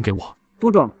断掌扔给我。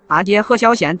不中，阿杰和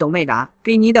小仙都没扎，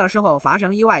给你的时候发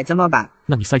生意外怎么办？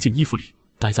那你塞进衣服里，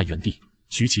待在原地，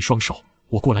举起双手，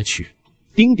我过来取。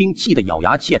丁丁气得咬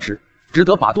牙切齿，只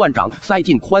得把断掌塞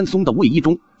进宽松的卫衣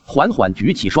中，缓缓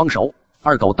举起双手。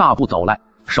二狗大步走来，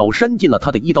手伸进了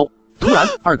他的衣兜。突然，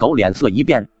二狗脸色一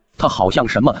变，他好像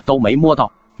什么都没摸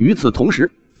到。与此同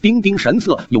时，丁丁神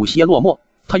色有些落寞，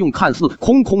他用看似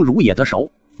空空如也的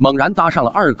手猛然搭上了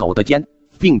二狗的肩，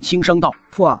并轻声道：“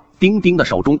破！”丁丁的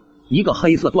手中一个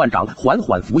黑色断掌缓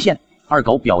缓浮现，二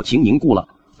狗表情凝固了，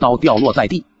刀掉落在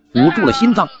地，捂住了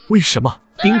心脏。为什么？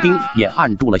丁丁也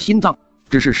按住了心脏，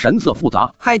只是神色复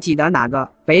杂。还记得那个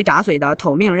被炸碎的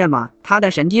透明人吗？他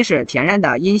的身体是天然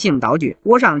的隐形道具，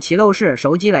我上7楼时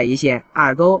收集了一些。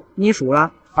二狗，你输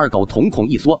了。二狗瞳孔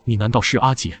一缩，你难道是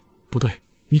阿杰？不对，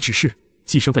你只是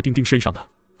寄生在丁丁身上的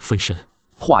分身。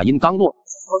话音刚落，砰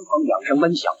砰2声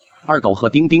闷响，二狗和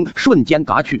丁丁瞬间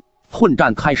嘎去。混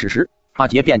战开始时，阿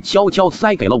杰便悄悄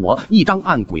塞给了我一张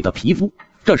暗鬼的皮肤，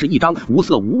这是一张无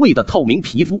色无味的透明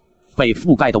皮肤，被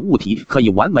覆盖的物体可以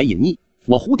完美隐匿。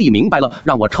我忽地明白了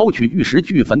让我抽取玉石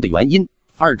俱焚的原因，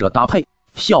二者搭配，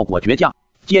效果绝佳。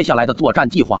接下来的作战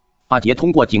计划，阿杰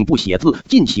通过颈部写字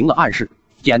进行了暗示。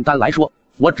简单来说，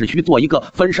我只需做一个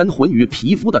分身魂与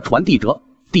皮肤的传递者。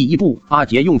第一步，阿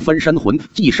杰用分身魂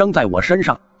寄生在我身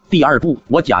上；第二步，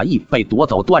我假意被夺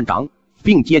走断掌，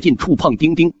并接近触碰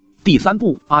丁丁；第三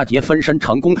步，阿杰分身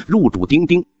成功入主丁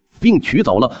丁，并取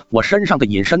走了我身上的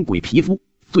隐身鬼皮肤。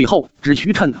最后，只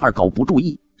需趁二狗不注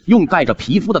意，用盖着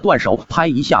皮肤的断手拍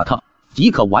一下他，即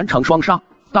可完成双杀。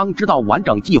当知道完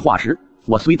整计划时，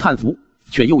我虽叹服，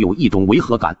却又有一种违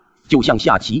和感，就像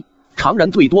下棋，常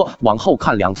人最多往后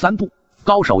看2、3步，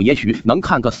高手也许能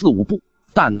看个4、5步，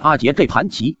但阿杰这盘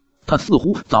棋，他似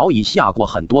乎早已下过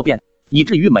很多遍，以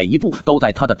至于每一步都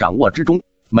在他的掌握之中，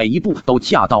每一步都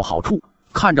恰到好处。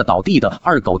看着倒地的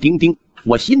二狗丁丁，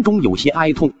我心中有些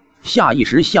哀痛，下意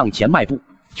识向前迈步，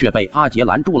却被阿杰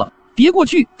拦住了。别过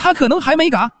去，他可能还没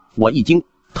嘎。我一惊，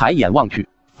抬眼望去，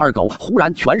二狗忽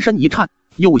然全身一颤，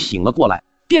又醒了过来。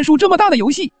变数这么大的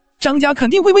游戏，张家肯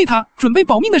定会为他准备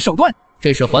保命的手段。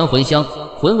这是还魂香，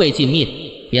魂未尽灭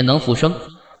便能复生。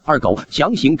二狗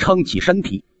强行撑起身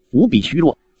体，无比虚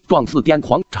弱，状似癫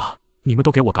狂。你们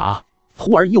都给我嘎！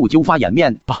忽而又揪发掩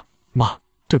面，爸妈，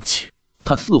对不起。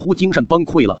他似乎精神崩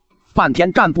溃了，半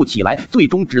天站不起来，最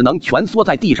终只能蜷缩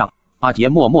在地上。阿杰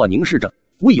默默凝视着，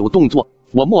未有动作。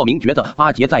我莫名觉得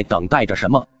阿杰在等待着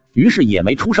什么，于是也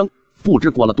没出声。不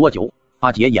知过了多久，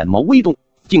阿杰眼眸微动，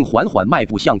竟缓缓迈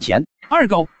步向前。二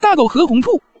狗、大狗和红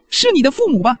兔是你的父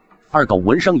母吧？二狗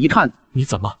闻声一颤，你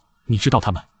怎么？你知道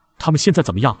他们现在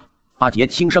怎么样了？阿杰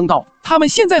轻声道：他们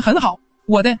现在很好。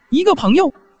我的一个朋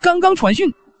友刚刚传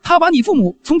讯，他把你父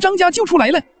母从张家救出来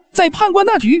了。在判官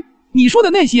那局，你说的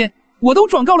那些我都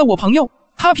转告了我朋友，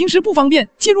他平时不方便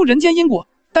介入人间因果，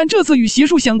但这次与邪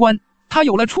术相关，他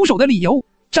有了出手的理由。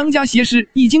张家邪尸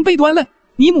已经被端了，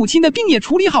你母亲的病也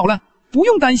处理好了，不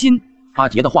用担心。阿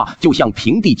杰的话就像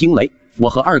平地惊雷，我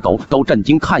和二狗都震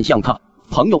惊看向他。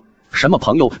朋友？什么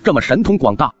朋友这么神通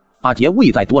广大？阿杰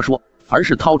未再多说，而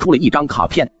是掏出了一张卡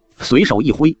片，随手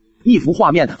一挥，一幅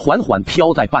画面缓缓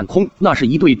飘在半空。那是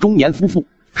一对中年夫妇，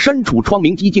身处窗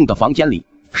明几净的房间里，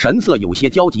神色有些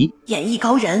焦急。演艺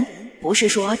高人，不是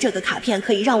说这个卡片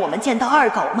可以让我们见到二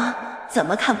狗吗？怎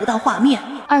么看不到画面？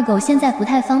二狗现在不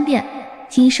太方便，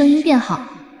听声音便好。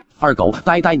二狗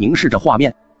呆呆凝视着画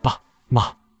面。爸妈，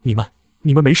你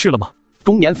们没事了吗？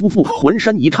中年夫妇浑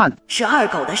身一颤。是二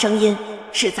狗的声音，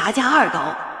是咱家二狗，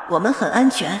我们很安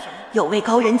全，有位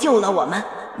高人救了我们。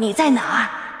你在哪儿？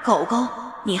狗狗，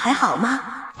你还好吗？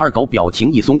二狗表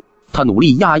情一松，他努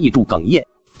力压抑住哽咽，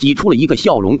挤出了一个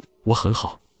笑容。我很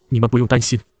好，你们不用担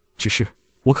心，只是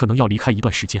我可能要离开一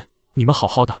段时间，你们好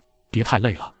好的，别太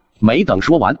累了。没等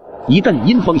说完，一阵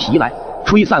阴风袭来，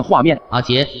吹散画面。阿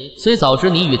杰，虽早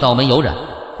知你与道门有染，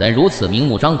但如此明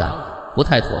目张胆，不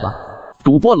太妥吧？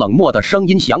主播冷漠的声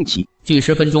音响起。距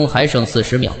10分钟还剩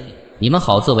40秒，你们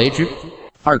好自为之。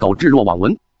二狗置若罔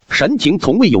闻，神情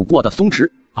从未有过的松弛。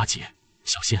阿杰，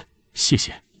小仙，谢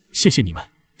谢你们，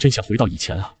真想回到以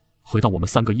前啊，回到我们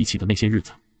3个一起的那些日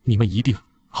子。你们一定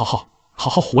好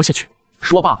好活下去。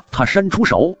说罢，他伸出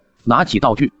手，拿起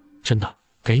道具，真的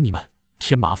给你们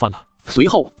添麻烦了。随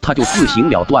后他就自行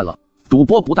了断了。主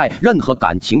播不带任何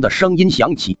感情的声音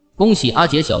响起：恭喜阿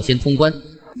杰小仙通关。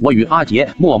我与阿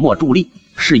杰默默伫立，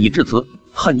事已至此，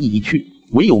恨意已去，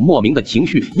唯有莫名的情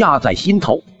绪压在心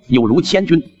头，有如千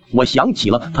钧。我想起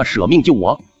了他舍命救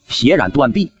我，血染断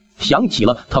臂；想起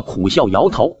了他苦笑摇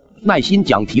头，耐心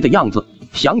讲题的样子；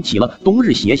想起了冬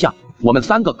日斜下我们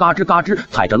3个嘎吱嘎吱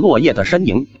踩着落叶的身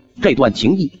影。这段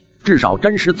情谊至少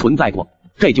真实存在过，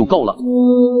这就够了。